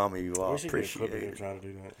 Dear Mama, you are We should get a clip of him appreciated. trying to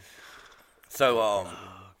do that. So,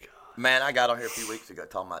 man, I got on here a few weeks ago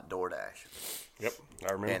talking about DoorDash Yep,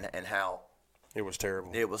 I remember. and how It was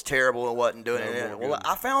terrible. it was terrible and wasn't doing No it. more Well, good.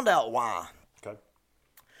 I found out why. Okay.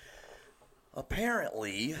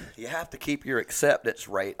 Apparently, you have to keep your acceptance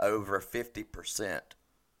rate over 50%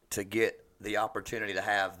 to get the opportunity to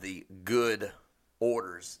have the good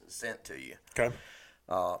orders sent to you. Okay.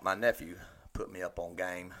 My nephew put me up on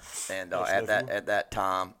game, and Yes, at that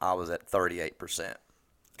time, I was at 38%.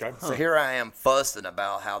 Okay. So here I am fussing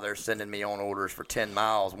about how they're sending me on orders for 10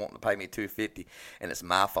 miles, wanting to pay me $250, and it's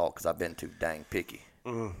my fault because I've been too dang picky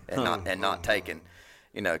and not taking,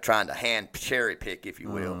 trying to hand cherry pick, if you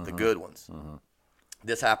will, the good ones.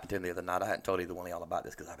 This happened to me the other night. I hadn't told either one of y'all about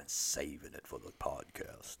this because I've been saving it for the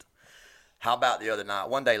podcast. How about the other night?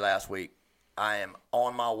 One day last week, I am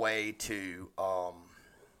on my way to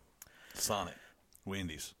Sonic,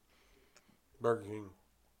 Wendy's. Burger King,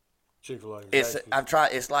 Chick-fil-A. It's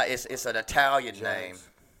an Italian name,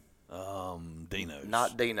 Dino's.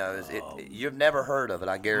 not Dino's. You've never heard of it,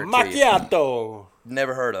 I guarantee you. Macchiato.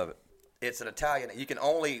 Never heard of it. It's an Italian. You can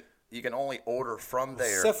only order from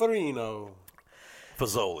there. Ceferino.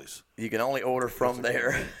 Fazoli's. You can only order from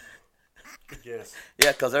there. Yes.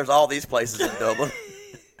 Yeah, because there's all these places in Dublin.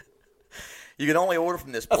 You can only order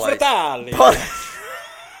from this place. Affrontale.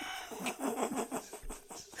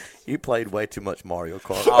 You played way too much Mario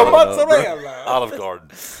Kart. Mozzarella. Olive Garden.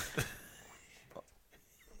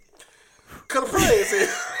 Caprese.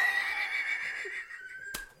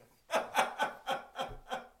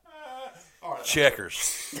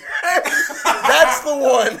 Checkers. That's the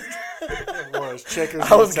one. It was Checkers.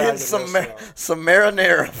 I was Italian getting some restaurant. some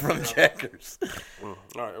marinara from Checkers. All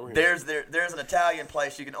right, we're here. There's an Italian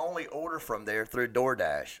place you can only order from there through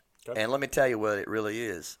DoorDash. Okay. And let me tell you what it really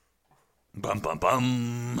is. Bum, bum,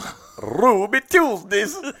 bum. Ruby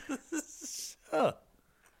Tuesdays.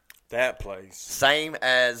 That place. Same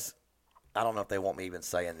as, I don't know if they want me even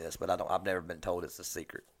saying this, but I've never been told it's a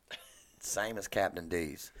secret. Same as Captain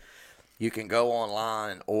D's. You can go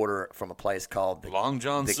online and order from a place called Long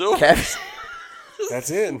John the Silver.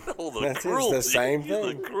 That's it. Oh, the That's cruelty. It's the same The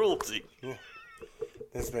thing. cruelty.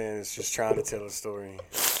 This man is just trying to tell a story.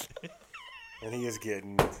 And he is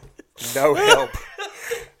getting no help.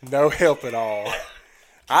 No help at all.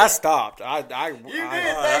 I stopped. You did,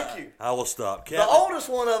 thank you. I will stop. The oldest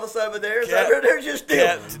one of us over there is they're just still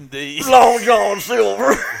Captain D. Long John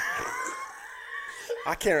Silver.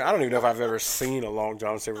 I don't even know if I've ever seen a Long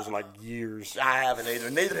John Silver's in like years. I haven't either.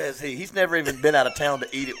 Neither has he. He's never even been out of town to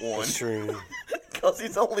eat at one That's true. because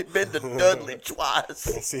he's only been to Dudley twice,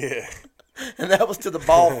 That's it. and that was to the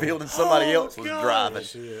ball field, and somebody else was driving.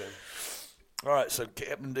 That's it. All right, so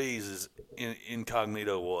Captain D's is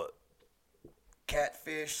incognito what?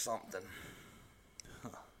 Catfish something.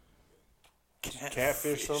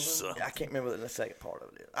 Catfish something? I can't remember what the second part of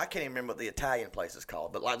it is. I can't even remember what the Italian place is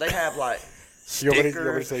called, but like they have like You want me to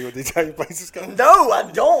stickers. tell you what the Italian place is called? No,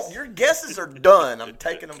 I don't. Your guesses are done. I'm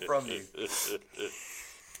taking them from you.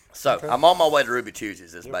 So I'm on my way to Ruby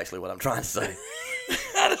Tuesdays. Is basically what I'm trying to say.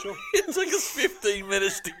 It took us 15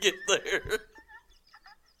 minutes to get there.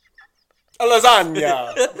 A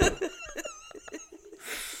lasagna.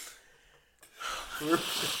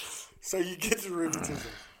 So you get to Ruby Tuesday.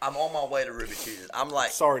 I'm on my way to Ruby Tuesdays. I'm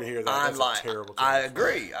like, Sorry to hear that. I'm That's like, a terrible. I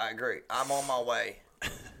agree. I'm on my way.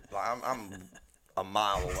 Like, I'm a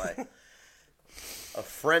mile away. A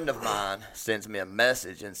friend of mine sends me a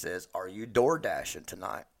message and says, "Are you door dashing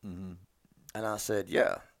tonight?" Mm-hmm. And I said,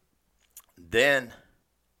 "Yeah." Then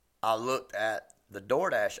I looked at the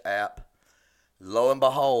DoorDash app. Lo and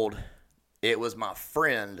behold, it was my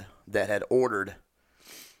friend that had ordered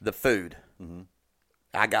the food. Mm-hmm.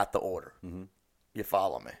 I got the order. Mm-hmm. You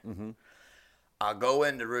follow me? Mm-hmm. I go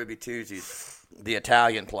into Ruby Tuesday's, the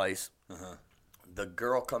Italian place. Uh-huh. The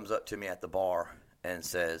girl comes up to me at the bar and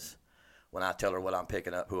says, when I tell her what I'm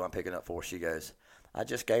picking up, who I'm picking up for, she goes, "I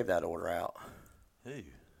just gave that order out." Hey.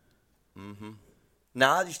 Mm-hmm.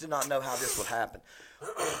 Now, I just did not know how this would happen.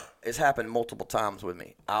 It's happened multiple times with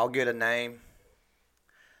me. I'll get a name.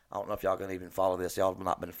 I don't know if y'all can even follow this. Y'all have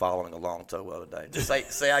not been following along so well today. Just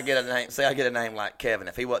say I get a name. Say I get a name like Kevin.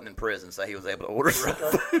 If he wasn't in prison, say he was able to order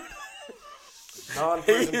something.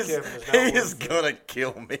 Non-prison Kevin is gonna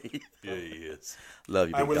kill me. Yeah, he is. Love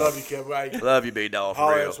you, Hey, big we dog. love you, Kevin. Hey, Love you, big dog. For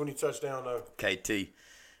holler at real. us when you touch down, though. KT.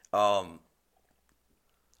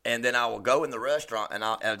 And then I will go in the restaurant,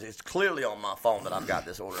 and it's clearly on my phone that I've got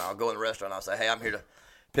this order. I'll go in the restaurant, and I'll say, "Hey, I'm here to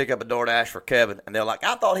pick up a DoorDash for Kevin." And they're like,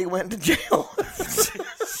 "I thought he went to jail."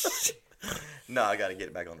 No, I got to get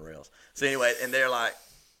it back on the rails. So anyway, and they're like,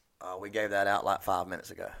 "We gave that out like 5 minutes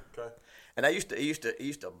ago." Okay. And it used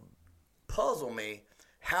to puzzle me.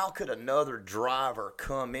 How could another driver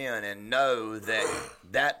come in and know that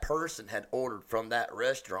that person had ordered from that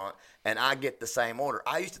restaurant and I get the same order?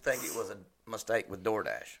 I used to think it was a mistake with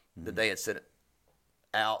DoorDash, that they had sent it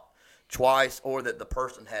out twice, or that the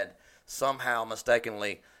person had somehow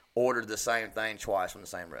mistakenly ordered the same thing twice from the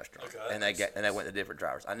same restaurant, and they went to different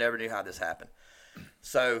drivers. I never knew how this happened.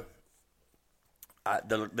 So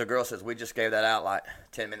the girl says, "We just gave that out like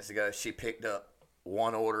 10 minutes ago." She picked up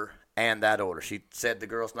one order and that order. She said the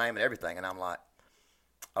girl's name and everything, and I'm like,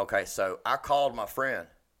 okay. So I called my friend,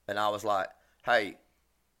 and I was like, "Hey,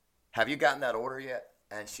 have you gotten that order yet?"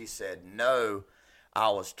 And she said, "No, I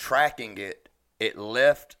was tracking it. It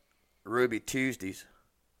left Ruby Tuesdays,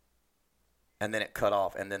 and then it cut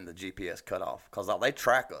off, and then the GPS cut off, because they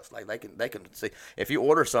track us. Like they can see if you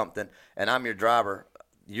order something, and I'm your driver,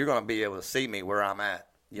 you're going to be able to see me where I'm at.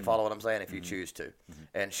 You follow what I'm saying? If you choose to." Mm-hmm.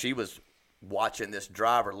 And she was watching this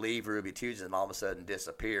driver leave Ruby Tuesdays and all of a sudden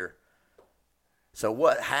disappear. So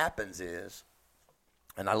what happens is,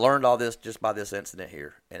 and I learned all this just by this incident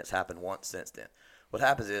here, and it's happened once since then. What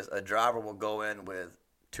happens is a driver will go in with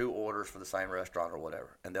 2 orders for the same restaurant or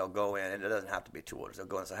whatever, and they'll go in, and it doesn't have to be 2 orders. They'll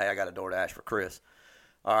go in and say, "Hey, I got a DoorDash for Chris."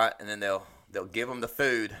 All right, and then they'll give them the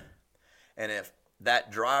food, and if that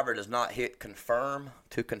driver does not hit confirm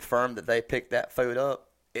to confirm that they picked that food up,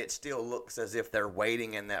 it still looks as if they're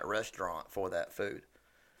waiting in that restaurant for that food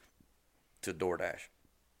to DoorDash.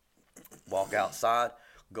 Walk outside,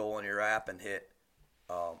 go on your app and hit,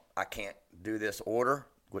 "I can't do this order,"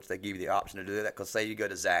 which they give you the option to do that. Because say you go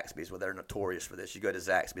to Zaxby's, well, they're notorious for this. You go to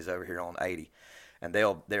Zaxby's over here on 80, and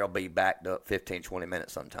they'll be backed up 15, 20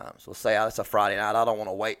 minutes sometimes. So say it's a Friday night. I don't want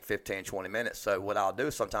to wait 15, 20 minutes. So what I'll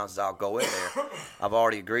do sometimes is I'll go in there. I've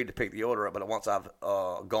already agreed to pick the order up, but once I've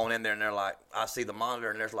gone in there and they're like, I see the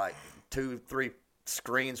monitor and there's like 2, 3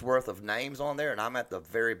 screens worth of names on there, and I'm at the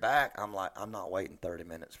very back, I'm like, I'm not waiting 30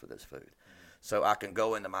 minutes for this food. So I can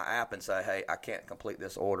go into my app and say, "Hey, I can't complete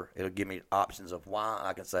this order." It'll give me options of why.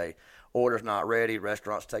 I can say, "Order's not ready,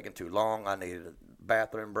 restaurant's taking too long, I need a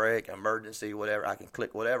bathroom break, emergency," whatever. I can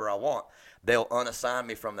click whatever I want. They'll unassign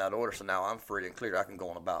me from that order, so now I'm free and clear. I can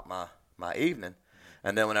go on about my evening,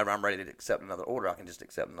 and then whenever I'm ready to accept another order, I can just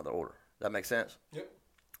accept another order. Does that make sense? Yep.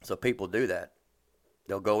 So people do that.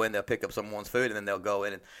 They'll go in, they'll pick up someone's food, and then they'll go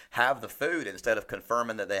in and have the food. Instead of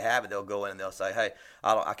confirming that they have it, they'll go in and they'll say, "Hey,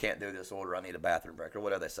 I can't do this order. I need a bathroom break," or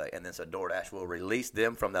whatever they say. And then so DoorDash will release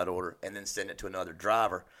them from that order and then send it to another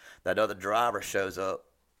driver. That other driver shows up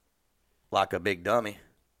like a big dummy,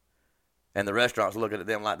 and the restaurant's looking at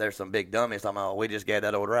them like they're some big dummies. I'm like, "We just gave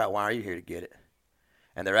that order out. Why are you here to get it?"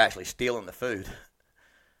 And they're actually stealing the food.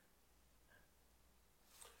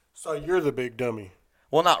 So you're the big dummy.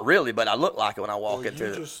 Well, not really, but I look like it when I walk into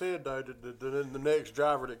You it. just said, though, that the next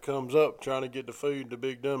driver that comes up trying to get the food, the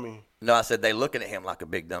big dummy. No, I said they looking at him like a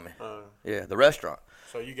big dummy. Yeah, the restaurant.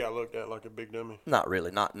 So you got looked at like a big dummy? Not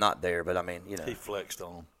really, not there, but I mean, you know. He flexed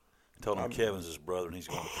on him. Told him Kevin's his brother and he's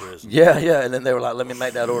going to prison. Yeah, and then they were like, "Let me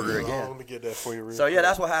make that order Oh, again." let me get that for you real So, yeah, quick.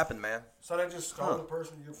 that's what happened, man. So they just stole the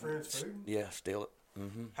person, your friend's food? Yeah, steal it.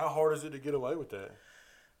 How hard is it to get away with that?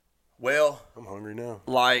 Well, I'm hungry now.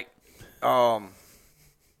 like,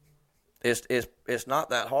 it's not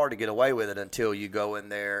that hard to get away with it until you go in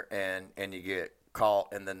there and you get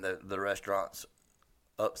caught, and then the restaurant's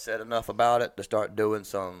upset enough about it to start doing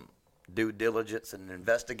some due diligence and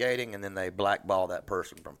investigating, and then they blackball that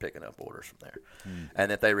person from picking up orders from there.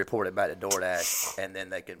 And if they report it back to DoorDash, and then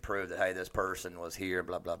they can prove that, hey, this person was here,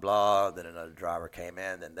 blah, blah, blah, then another driver came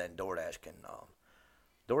in, then DoorDash can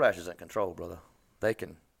DoorDash is in control, brother. They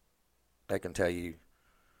can tell you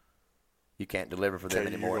can't deliver for them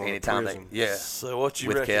anymore anytime they So what you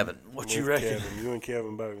with reckon? Kevin. What you reckon? Kevin, you and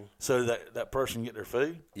Kevin both. So that person get their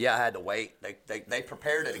food? Yeah, I had to wait. They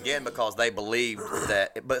prepared it again because they believed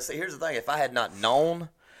that. But see, here's the thing: if I had not known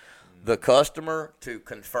the customer to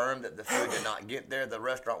confirm that the food did not get there, the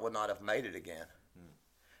restaurant would not have made it again.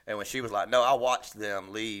 And when she was like, "No, I watched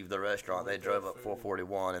them leave the restaurant. They drove up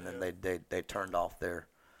 441, and then they turned off their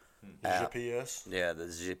app. GPS. Yeah, the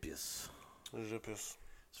GPS. GPS.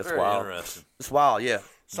 It's very wild. interesting. It's wild, yeah.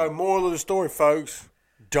 So, moral of the story, folks: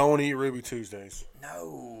 don't eat Ruby Tuesdays.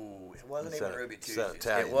 No, it wasn't It's even that- Ruby it's that Tuesday.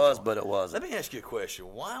 Italian It was, joint. but it wasn't. Let me ask you a question.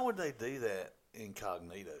 Why would they do that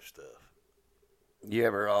incognito stuff? You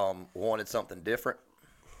ever wanted something different?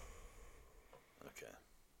 Okay.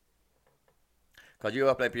 Because you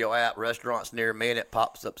open up your app, restaurants near me, and it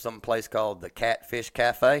pops up some place called the Catfish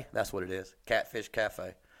Cafe. That's what it is, Catfish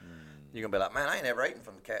Cafe. You're going to be like, man, I ain't ever eaten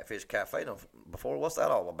from the Catfish Cafe before. What's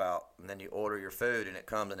that all about? And then you order your food, and it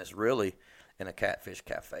comes, and it's really in a Catfish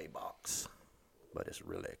Cafe box. But it's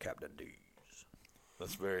really a Captain D's.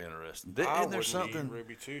 That's very interesting. I Isn't there wouldn't something? eat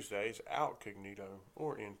Ruby Tuesdays outcognito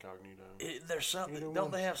or incognito. There's something. Either Don't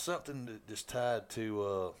one. they have something that's tied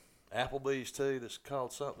to Applebee's too? That's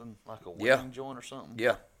called something like a wing Yeah. joint or something.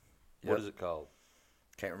 Yeah. What Yep. is it called?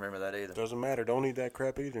 Can't remember that either. Doesn't matter. Don't eat that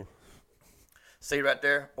crap either. See right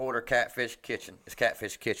there? Order Catfish Kitchen. It's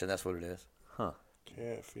Catfish Kitchen. That's what it is.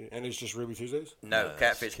 Catfish. And it's just Ruby Tuesdays? No, it's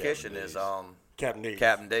Catfish Captain Kitchen D's. is Captain D's.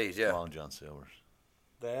 Captain D's, yeah. Long John Silver's.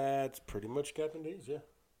 That's pretty much Captain D's, yeah.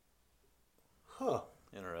 Huh.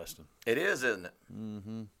 Interesting. It is, isn't it?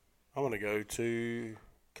 I'm going to go to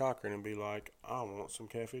Cochran and be like, I want some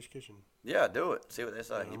Catfish Kitchen. Yeah, do it. See what they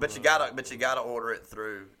say. But you gotta order it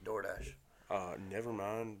through DoorDash. Never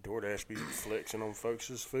mind. DoorDash be flexing on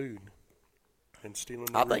folks' food and stealing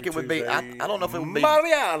the I think Ruby it would be. I Tuesday don't know if it would be.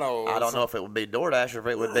 Mariano's. I don't know if it would be DoorDash or if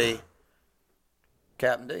it would be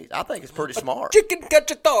Captain D's. I think it's pretty smart. Chicken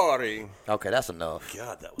cacciatore. Okay, that's enough.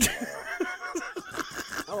 God, that was loud.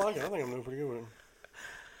 I like it. I think I'm doing pretty good with it.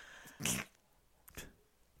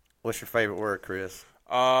 What's your favorite word, Chris?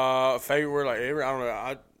 Favorite word, like every, I don't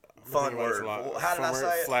know. Fun think about this word. a lot. Well, how did I Fun word,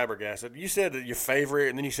 say it? Flabbergasted. You said that your favorite,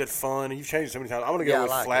 and then you said fun, and you've changed it so many times. I'm going to go Yeah, I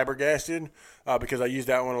with like it. flabbergasted because I use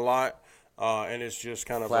that one a lot, and it's just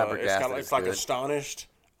kind of Flabbergasted it's is like good. astonished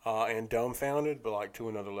and dumbfounded, but like to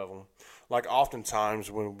another level. Like oftentimes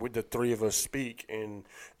when the three of us speak and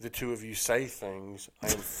the two of you say things, I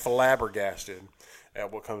am flabbergasted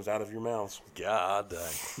at what comes out of your mouths. God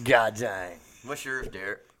dang. God dang. What's yours,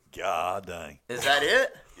 Derek? God dang. Is that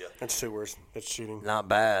it? That's 2 words. That's cheating. Not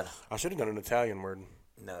bad. I should have done an Italian word.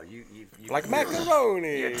 No, you Like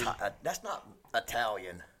macaroni. You're that's not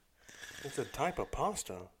Italian. It's a type of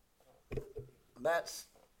pasta. That's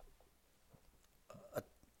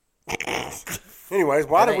Anyways,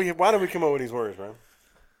 why did we come up with these words, man?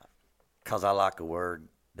 because I like a word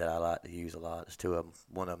that I like to use a lot. There's two of them.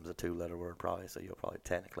 One of them's a 2-letter word, probably. So you'll probably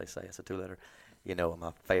technically say it's a 2-letter. You know what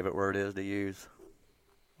my favorite word is to use?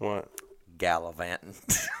 What? Gallivanting.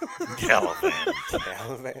 Gallivanting.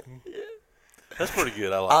 Gallivanting. That's pretty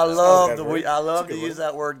good. I like I that. love good word. I love It's a to good use word.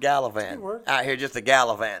 that word gallivanting. Good word. Out here, just a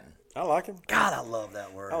gallivanting. I like him. God, I love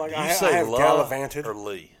that word. I like. You I say have la gallivanted. or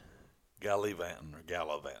Lee? Gallivanting or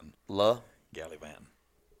gallivanting? Love. Gallivanting.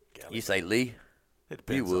 You say Lee. It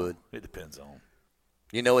depends. you would. On, it depends on.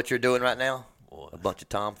 You know what you're doing right now? What? A bunch of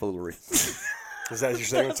tomfoolery. Is that your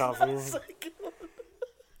second time for me?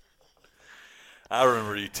 I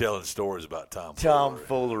remember you telling stories about Tom.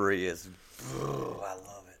 Tomfoolery is. I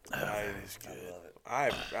love it. That is good.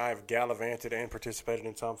 I've gallivanted and participated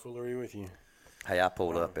in tomfoolery with you. Hey, I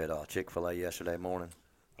pulled up at Chick-fil-A yesterday morning.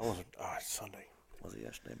 It's Sunday. Was it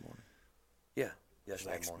yesterday morning? Yeah,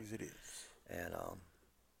 yesterday morning. It is. And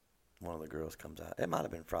one of the girls comes out. It might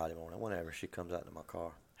have been Friday morning. Whenever she comes out to my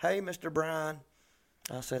car. Hey, Mr. Brian.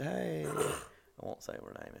 I said, hey. I won't say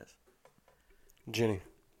what her name is. Jenny.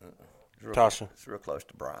 It's real, Tasha. It's real close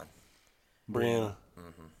to Brian. Brianna.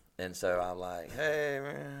 And so I'm like, hey,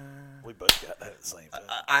 man. We both got that at the same time.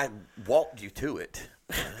 I walked you to it.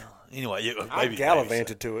 Anyway, I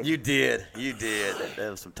gallivanted to it. You did. There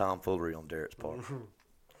was some tomfoolery on Derek's part.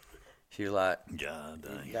 She was like, God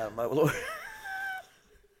dang. you got a mobile order?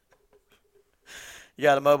 You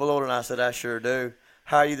got a mobile order? And I said, I sure do.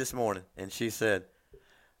 How are you this morning? And she said,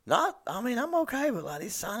 I'm okay, but like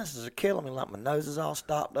these sinuses are killing me. Like my nose is all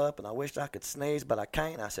stopped up, and I wish I could sneeze, but I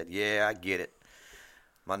can't. I said, yeah, I get it.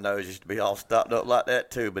 My nose used to be all stopped up like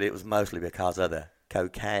that too, but it was mostly because of the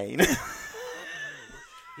cocaine.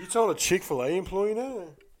 You told a Chick-fil-A employee that?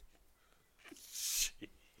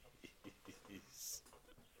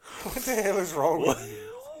 What the hell is wrong with you?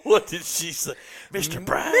 What did she say? Mr.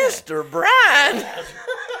 Bryan. Mr. Bryan.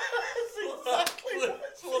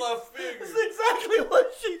 That's what I figured. That's exactly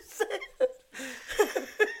what she said.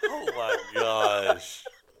 Oh, my gosh.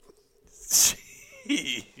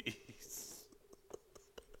 Jeez.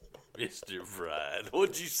 Mr. Bryan.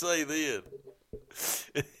 What'd you say then?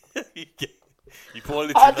 You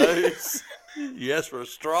pointed at your nose? You asked for a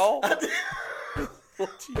straw?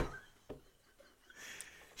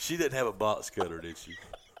 She didn't have a box cutter, did she?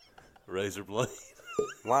 Razor blade?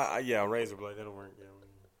 Why? Yeah, razor blade. That'll work. Yeah.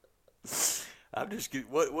 I'm just kidding.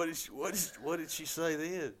 What did she say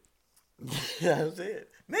then? That's it.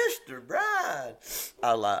 Mr. Bryan.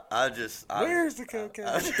 Where's the cocaine?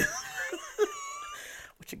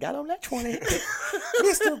 What you got on that 20?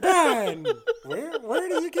 Mr. Bryan. Where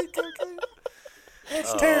do you get cocaine?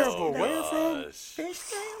 That's terrible. Where from?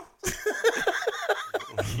 Fishtail?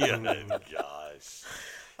 Yeah, gosh.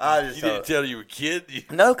 I just You didn't tell you were kidding?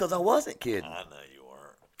 No, because I wasn't kidding. I know you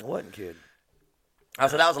weren't. I wasn't kidding. I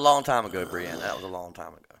said that was a long time ago, Brian. That was a long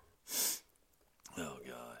time ago. Oh,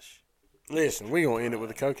 gosh. Listen, we're going to end it with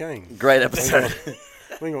the cocaine. Great episode.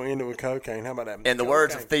 We're going to end it with cocaine. How about that? In the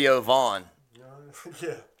words of Theo Vaughn.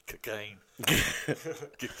 Yeah. Cocaine.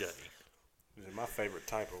 Cocaine. My favorite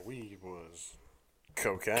type of weed was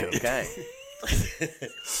cocaine.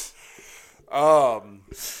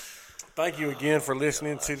 Thank you again for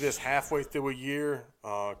listening to this halfway through a year.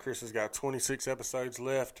 Chris has got 26 episodes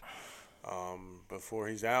left before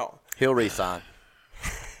he's out. He'll resign.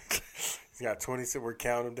 He's got 26. We're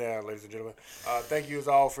counting down, ladies and gentlemen. Thank you as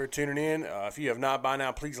all for tuning in. If you have not by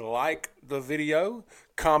now, please like the video.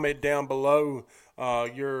 Comment down below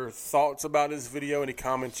your thoughts about this video. Any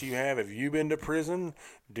comments you have. Have you been to prison?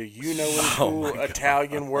 Do you know any cool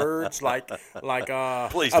Italian words like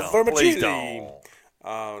Please don't. Please don't.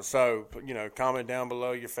 So, comment down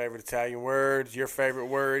below your favorite Italian words, your favorite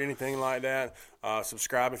word, anything like that.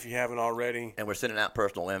 Subscribe if you haven't already. And we're sending out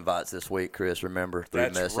personal invites this week, Chris, remember, through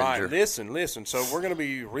That's Messenger. Right. Listen. So we're going to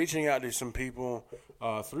be reaching out to some people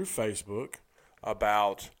through Facebook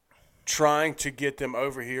about trying to get them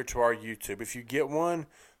over here to our YouTube. If you get one,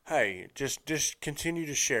 hey, just continue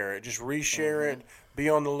to share it. Just reshare it. Be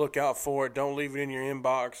on the lookout for it. Don't leave it in your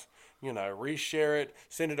inbox. Reshare it.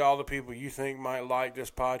 Send it to all the people you think might like this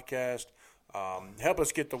podcast. Help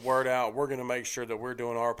us get the word out. We're going to make sure that we're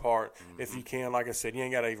doing our part. If you can, like I said, you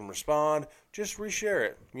ain't got to even respond. Just reshare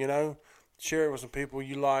it, Share it with some people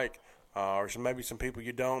you like or maybe some people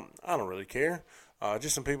you don't. I don't really care.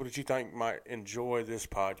 Just some people that you think might enjoy this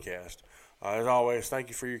podcast. As always, thank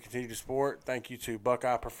you for your continued support. Thank you to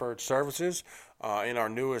Buckeye Preferred Services and our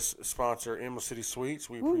newest sponsor, Emerald City Sweets.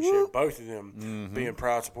 We appreciate both of them being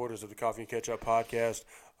proud supporters of the Coffee and Ketchup podcast.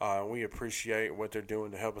 We appreciate what they're doing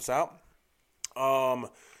to help us out.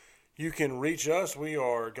 You can reach us. We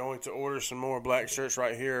are going to order some more black shirts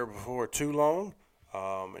right here before too long.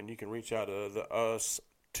 And you can reach out to us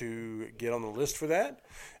to get on the list for that,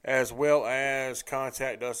 as well as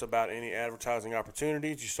contact us about any advertising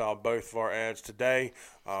opportunities. You saw both of our ads today.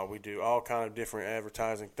 We do all kind of different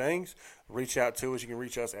advertising things. Reach out to us. You can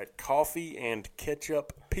reach us at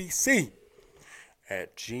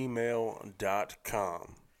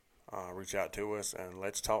coffeeandketchuppc@gmail.com. Reach out to us and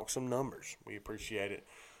let's talk some numbers. We appreciate it.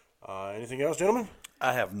 Anything else, gentlemen?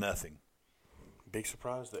 I have nothing. Big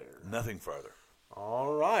surprise there. Nothing further.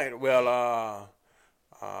 All right. Well,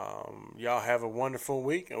 y'all have a wonderful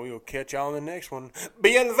week, and we will catch y'all in the next one.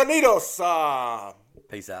 Bienvenidos.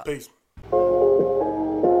 Peace out. Peace.